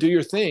 you know, do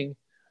your thing.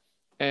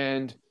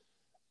 And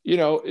you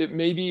know,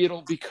 maybe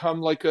it'll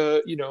become like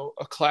a, you know,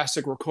 a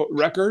classic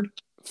record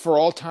for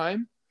all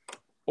time,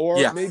 or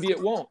Yeah. maybe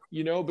it won't,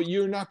 you know, but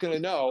you're not going to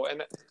know.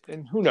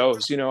 And who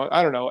knows, you know,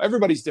 I don't know.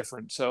 Everybody's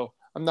different. So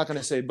I'm not going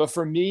to say, but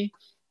for me,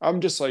 I'm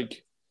just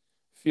like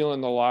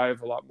feeling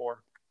alive a lot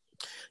more.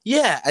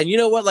 Yeah. And you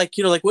know what? Like,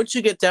 you know, like once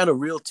you get down a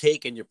real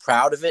take and you're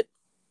proud of it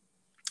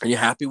and you're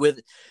happy with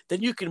it,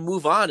 then you can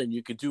move on and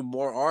you could do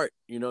more art.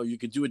 You know, you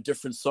could do a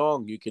different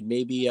song. You could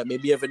maybe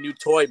you have a new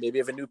toy, maybe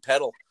you have a new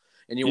pedal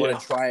and you want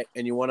to try it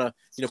and you want to,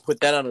 you know, put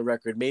that on a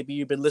record. Maybe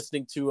you've been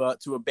listening to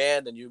a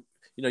band and you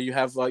know, you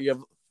have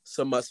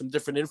some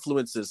different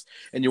influences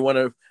and you want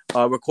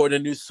to record a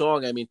new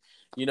song. I mean,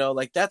 you know,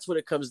 like that's what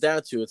it comes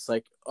down to. It's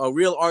like a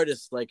real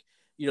artist, like,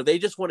 you know, they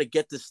just want to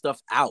get this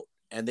stuff out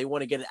and they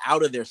want to get it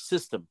out of their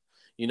system.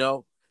 You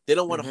know, they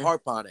don't want to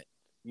harp on it,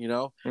 you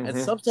know, and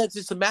sometimes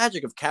it's the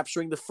magic of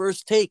capturing the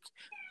first take.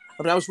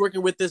 I mean, I was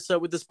working with this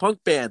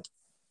punk band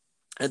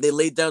and they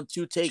laid down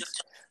 2 takes.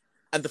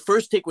 And the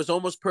first take was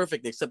almost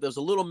perfect, except there was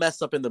a little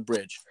mess up in the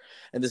bridge.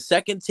 And the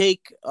second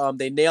take,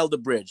 they nailed the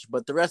bridge,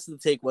 but the rest of the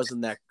take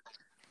wasn't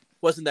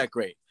that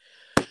great.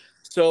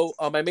 So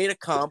I made a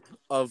comp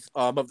of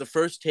the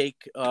first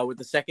take with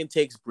the second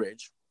take's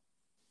bridge,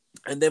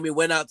 and then we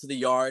went out to the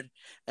yard,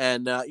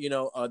 and you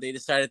know, they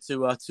decided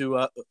to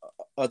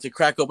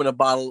crack open a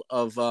bottle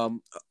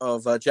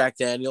of Jack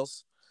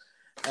Daniels,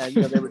 and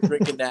you know they were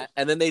drinking that,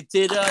 and then they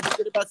did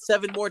about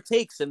 7 more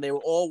takes, and they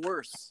were all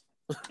worse.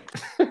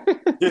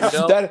 You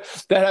know? that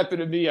happened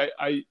to me.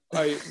 I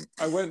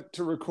went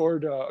to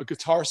record a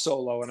guitar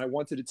solo and I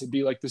wanted it to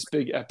be like this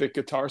big epic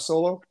guitar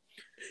solo.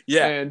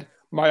 Yeah. And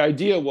my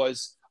idea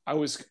was I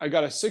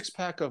got a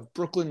 6-pack of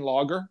Brooklyn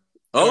Lager.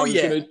 Oh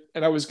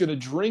I was gonna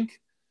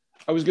drink.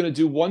 I was gonna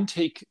do 1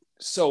 take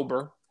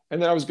sober,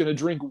 and then I was gonna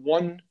drink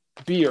 1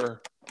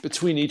 beer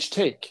between each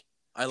take.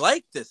 I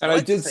like this. And I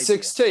did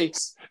 6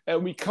 takes,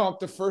 and we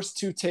comped the first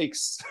 2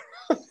 takes.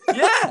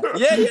 Yeah.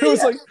 It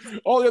was like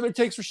all the other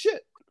takes were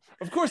shit.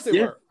 Of course they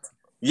were.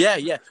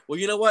 Yeah. Well,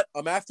 you know what?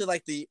 After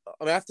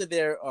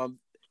their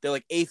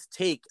like 8th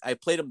take, I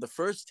played them the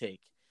first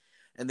take,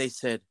 and they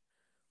said,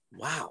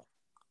 "Wow,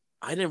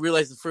 I didn't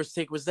realize the first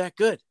take was that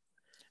good."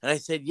 And I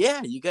said,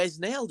 "Yeah, you guys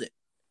nailed it."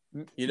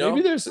 You know,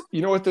 maybe there's,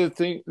 you know what the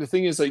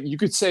thing is, like you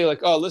could say like,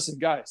 "Oh, listen,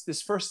 guys,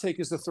 this first take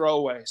is the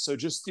throwaway, so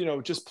just, you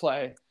know, just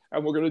play,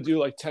 and we're gonna do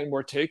like 10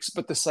 more takes."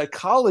 But the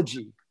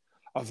psychology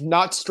of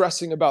not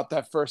stressing about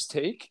that first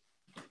take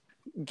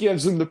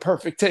gives them the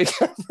perfect take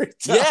every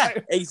time. Yeah,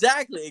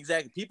 exactly.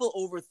 People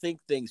overthink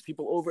things.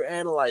 People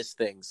overanalyze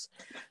things.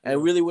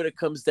 And really what it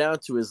comes down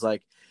to is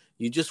like,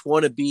 you just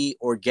want to be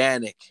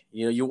organic.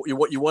 You know,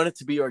 you want it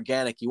to be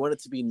organic. You want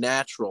it to be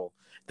natural.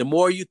 The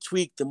more you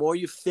tweak, the more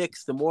you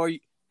fix, the more you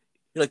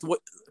like,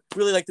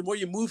 the more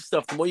you move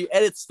stuff, the more you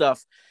edit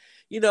stuff.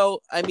 You know,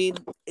 I mean,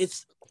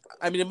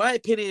 in my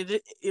opinion,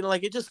 you know,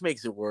 like it just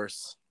makes it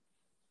worse.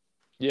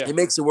 Yeah. It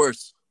makes it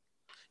worse,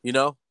 you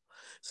know?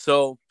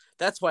 So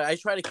that's why I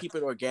try to keep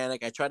it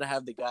organic. I try to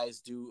have the guys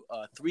do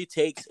 3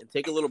 takes and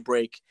take a little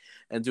break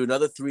and do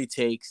another 3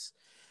 takes.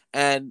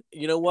 And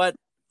you know what?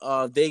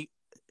 They,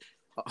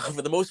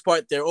 for the most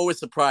part, they're always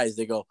surprised.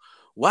 They go,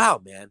 "Wow,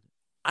 man,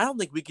 I don't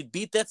think we could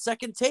beat that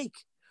second take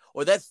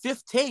or that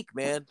 5th take,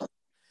 man.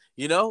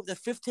 You know, the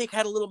 5th take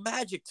had a little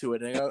magic to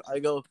it." And I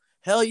go,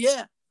 "Hell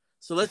yeah.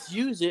 So let's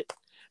use it.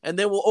 And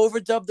then we'll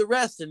overdub the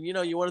rest. And, you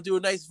know, you want to do a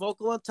nice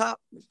vocal on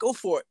top? Go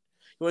for it.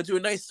 You want to do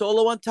a nice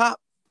solo on top?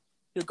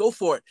 You know, go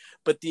for it."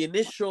 But the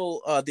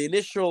initial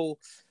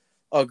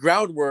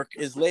groundwork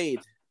is laid,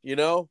 you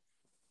know,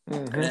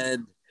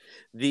 and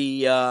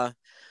the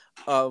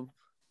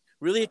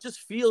really it just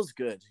feels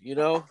good, you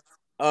know.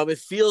 It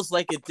feels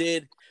like it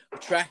did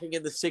tracking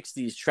in the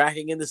 60s,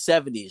 tracking in the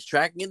 70s,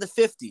 tracking in the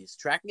 50s,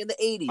 tracking in the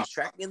 80s,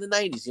 tracking in the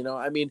 90s. You know,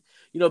 I mean,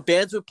 you know,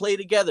 bands would play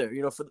together,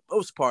 you know, for the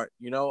most part.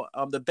 You know,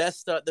 the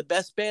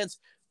best bands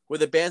were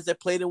the bands that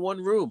played in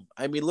one room.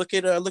 I mean, look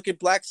at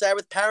Black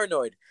Sabbath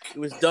Paranoid. It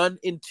was done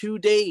in 2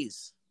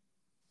 days.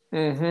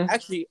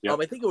 Actually,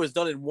 I think it was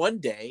done in 1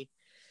 day.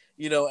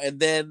 You know, and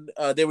then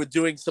they were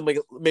doing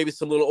maybe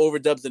some little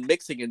overdubs and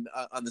mixing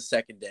on the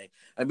second day.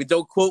 I mean,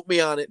 don't quote me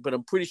on it, but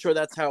I'm pretty sure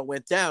that's how it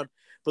went down.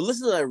 But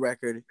listen to that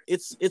record;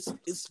 it's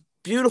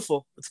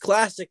beautiful, it's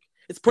classic,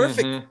 it's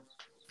perfect.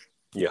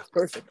 Yeah.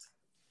 Perfect.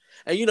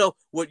 And you know,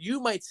 what you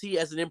might see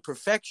as an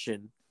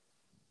imperfection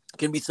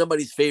can be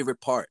somebody's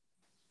favorite part.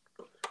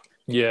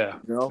 Yeah.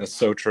 You know? That's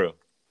so true.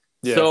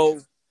 Yeah. So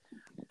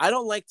I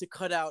don't like to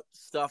cut out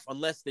stuff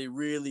unless they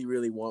really,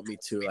 really want me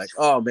to. Like,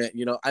 oh man,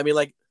 you know, I mean,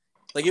 like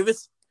if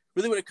it's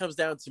really what it comes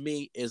down to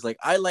me is like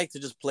I like to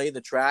just play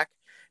the track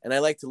and I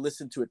like to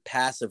listen to it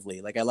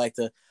passively. Like I like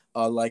to,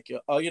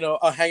 you know,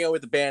 I'll hang out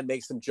with the band,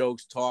 make some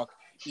jokes, talk,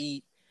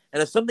 eat,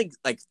 and if something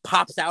like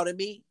pops out at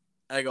me,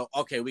 I go,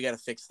 okay, we got to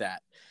fix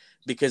that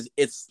because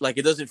it's like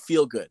it doesn't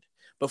feel good.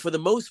 But for the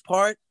most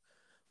part,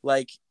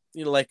 like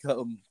you know, like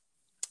man,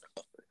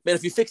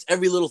 if you fix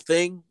every little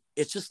thing,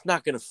 it's just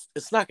not gonna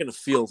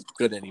feel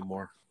good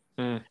anymore.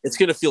 It's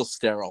gonna feel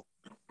sterile.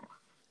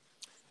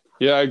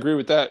 Yeah, I agree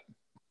with that.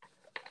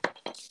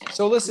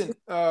 So listen,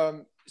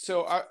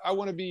 so I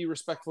want to be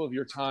respectful of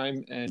your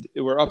time, and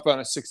we're up on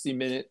a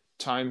 60-minute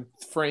time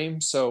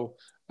frame. So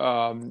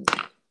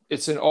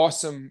this is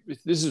awesome,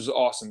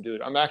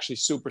 dude. I'm actually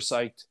super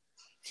psyched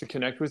to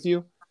connect with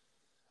you.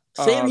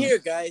 Same here,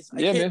 guys.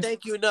 I can't man.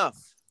 thank you enough.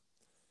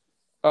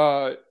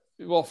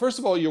 Well, first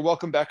of all, you're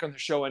welcome back on the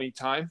show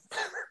anytime.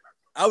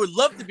 I would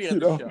love to be on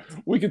the show.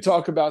 We could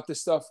talk about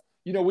this stuff.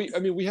 You know, we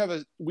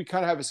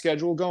kind of have a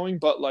schedule going,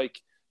 but like,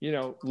 you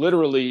know,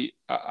 literally,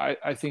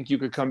 I think you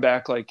could come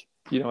back like,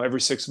 you know,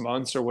 every 6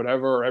 months or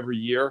whatever, or every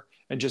year,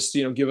 and just,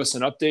 you know, give us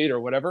an update or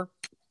whatever.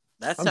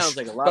 That sounds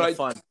like a lot of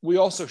fun. We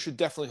also should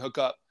definitely hook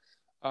up.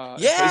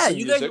 Yeah,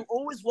 you guys are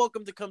always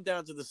welcome to come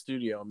down to the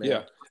studio, man.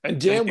 Yeah, and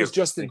Dan was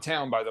just in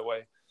town, by the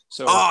way.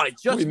 So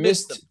we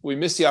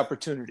missed the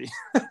opportunity,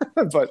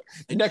 but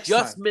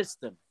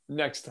missed him.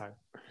 Next time.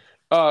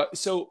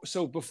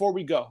 So before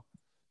we go,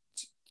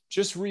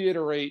 just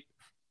reiterate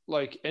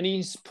like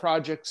any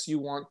projects you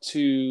want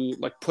to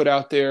like put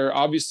out there.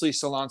 Obviously,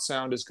 Salant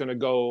Sound is going to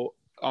go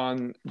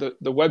on the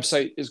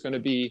website is going to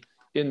be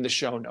in the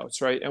show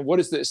notes, right? And what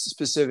is the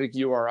specific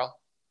URL?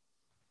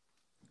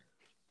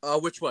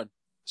 Which one?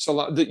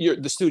 Salant,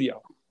 the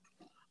studio.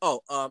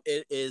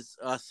 It is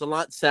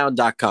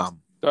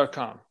salantsound.com.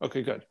 .com.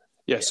 Okay, good.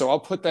 Yeah, so I'll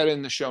put that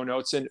in the show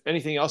notes. And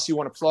anything else you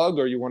want to plug,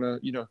 or you want to,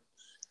 you know?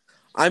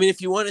 I mean,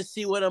 if you want to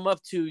see what I'm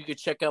up to, you can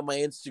check out my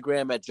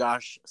Instagram at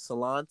Josh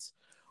Salant,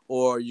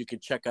 or you can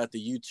check out the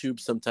YouTube.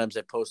 Sometimes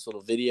I post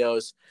little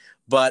videos.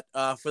 But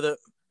for the,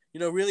 you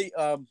know, really,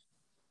 well,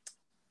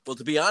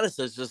 to be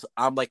honest,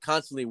 I'm like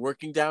constantly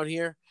working down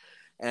here,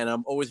 and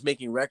I'm always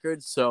making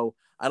records. So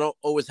I don't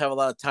always have a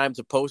lot of time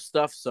to post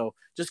stuff. So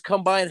just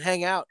come by and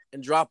hang out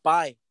and drop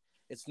by.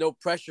 It's no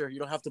pressure. You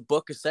don't have to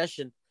book a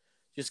session.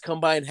 Just come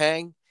by and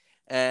hang,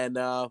 and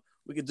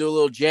we can do a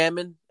little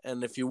jamming.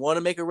 And if you want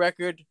to make a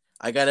record,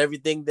 I have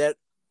everything that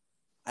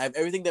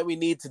we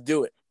need to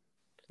do it.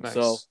 Nice.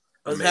 So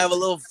let's have a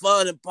little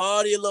fun and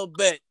party a little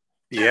bit.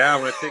 Yeah,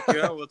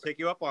 we'll take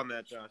you up on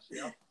that, Josh.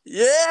 Yeah.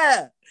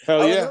 Yeah. Hell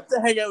yeah. I would love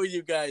to hang out with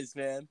you guys,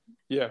 man.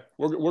 Yeah,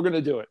 we're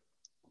gonna do it.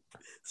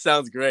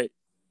 Sounds great.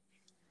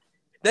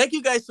 Thank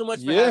you guys so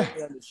much for having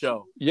me on the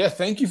show. Yeah,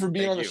 thank you for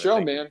being on the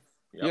show, man.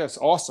 Yep. Yes,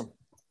 awesome.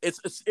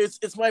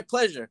 It's my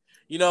pleasure.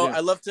 You know, I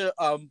love to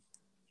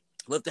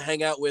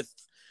hang out with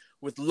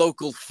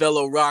local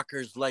fellow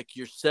rockers like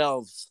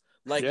yourselves,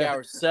 like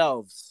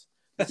ourselves.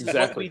 This is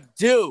what we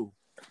do.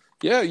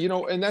 Yeah, you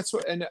know, and that's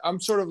what, and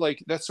I'm sort of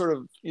like, that's sort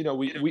of, you know,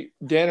 we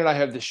Dan and I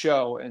have the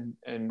show,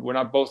 and we're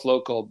not both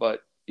local,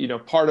 but you know,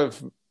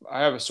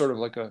 I have a sort of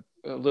like a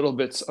little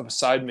bit of a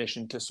side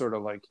mission to sort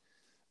of like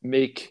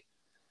make,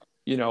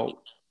 you know,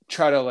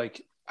 try to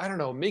like, I don't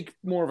know, make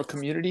more of a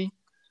community,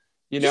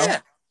 you know? Yeah.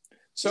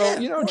 So,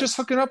 you know, just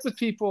hooking up with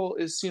people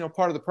is, you know,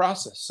 part of the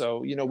process.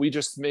 So, you know, we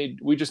just made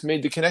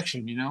the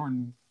connection, you know,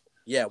 and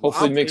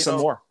hopefully make some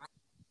more.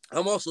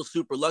 I'm also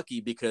super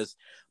lucky because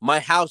my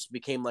house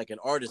became like an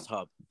artist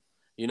hub,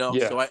 you know?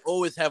 So I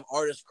always have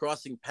artists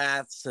crossing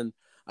paths, and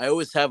I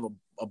always have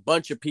a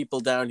bunch of people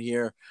down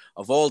here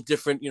of all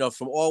different, you know,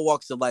 from all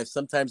walks of life.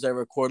 Sometimes I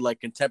record like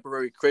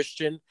contemporary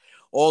Christian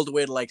all the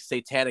way to like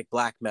satanic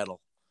black metal,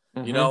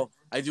 you know?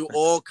 I do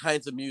all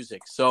kinds of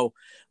music. So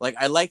like,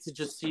 I like to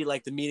just see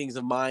like the meetings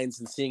of minds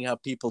and seeing how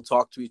people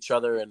talk to each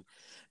other.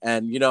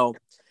 And, you know,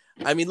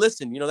 I mean,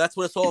 listen, you know, that's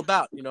what it's all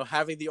about, you know,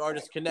 having the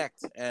artists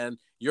connect, and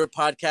your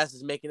podcast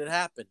is making it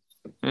happen.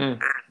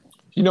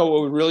 You know,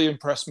 what would really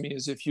impress me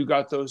is if you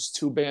got those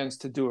two bands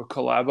to do a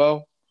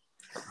collabo.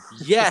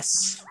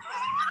 Yes.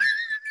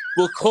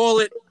 We'll call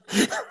it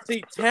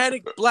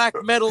satanic black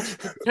metal,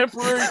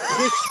 contemporary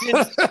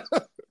Christian,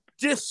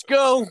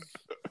 disco,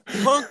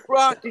 punk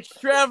rock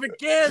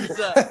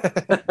extravaganza.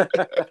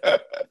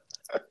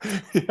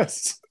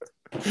 Yes.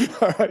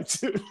 All right,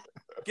 dude.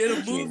 Get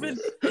them moving,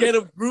 get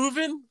them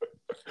grooving,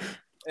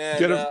 and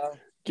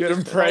get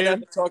them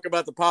praying. Talk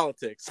about the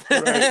politics.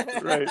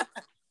 Right.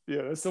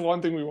 Yeah, that's the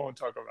one thing we won't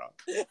talk about.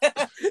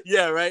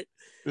 Yeah, right.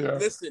 Yeah.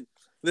 Listen.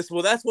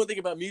 Well, that's one thing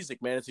about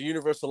music, man. It's a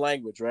universal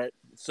language, right?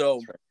 So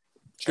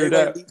True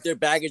everybody leaves their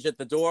baggage at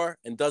the door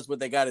and does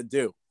what they got to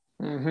do.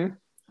 Mm-hmm.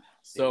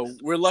 So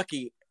we're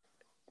lucky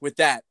with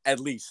that, at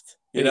least.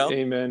 You know?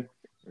 Amen.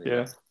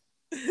 Yeah.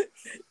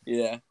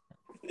 Yeah.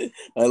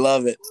 I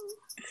love it.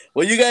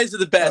 Well, you guys are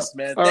the best,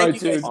 man. All Thank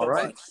right, you guys dude. so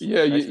much.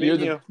 Yeah, Nice you're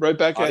meeting you. right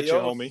back at you,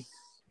 Adios. homie.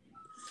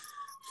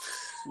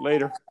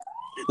 Later.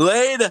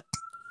 Later.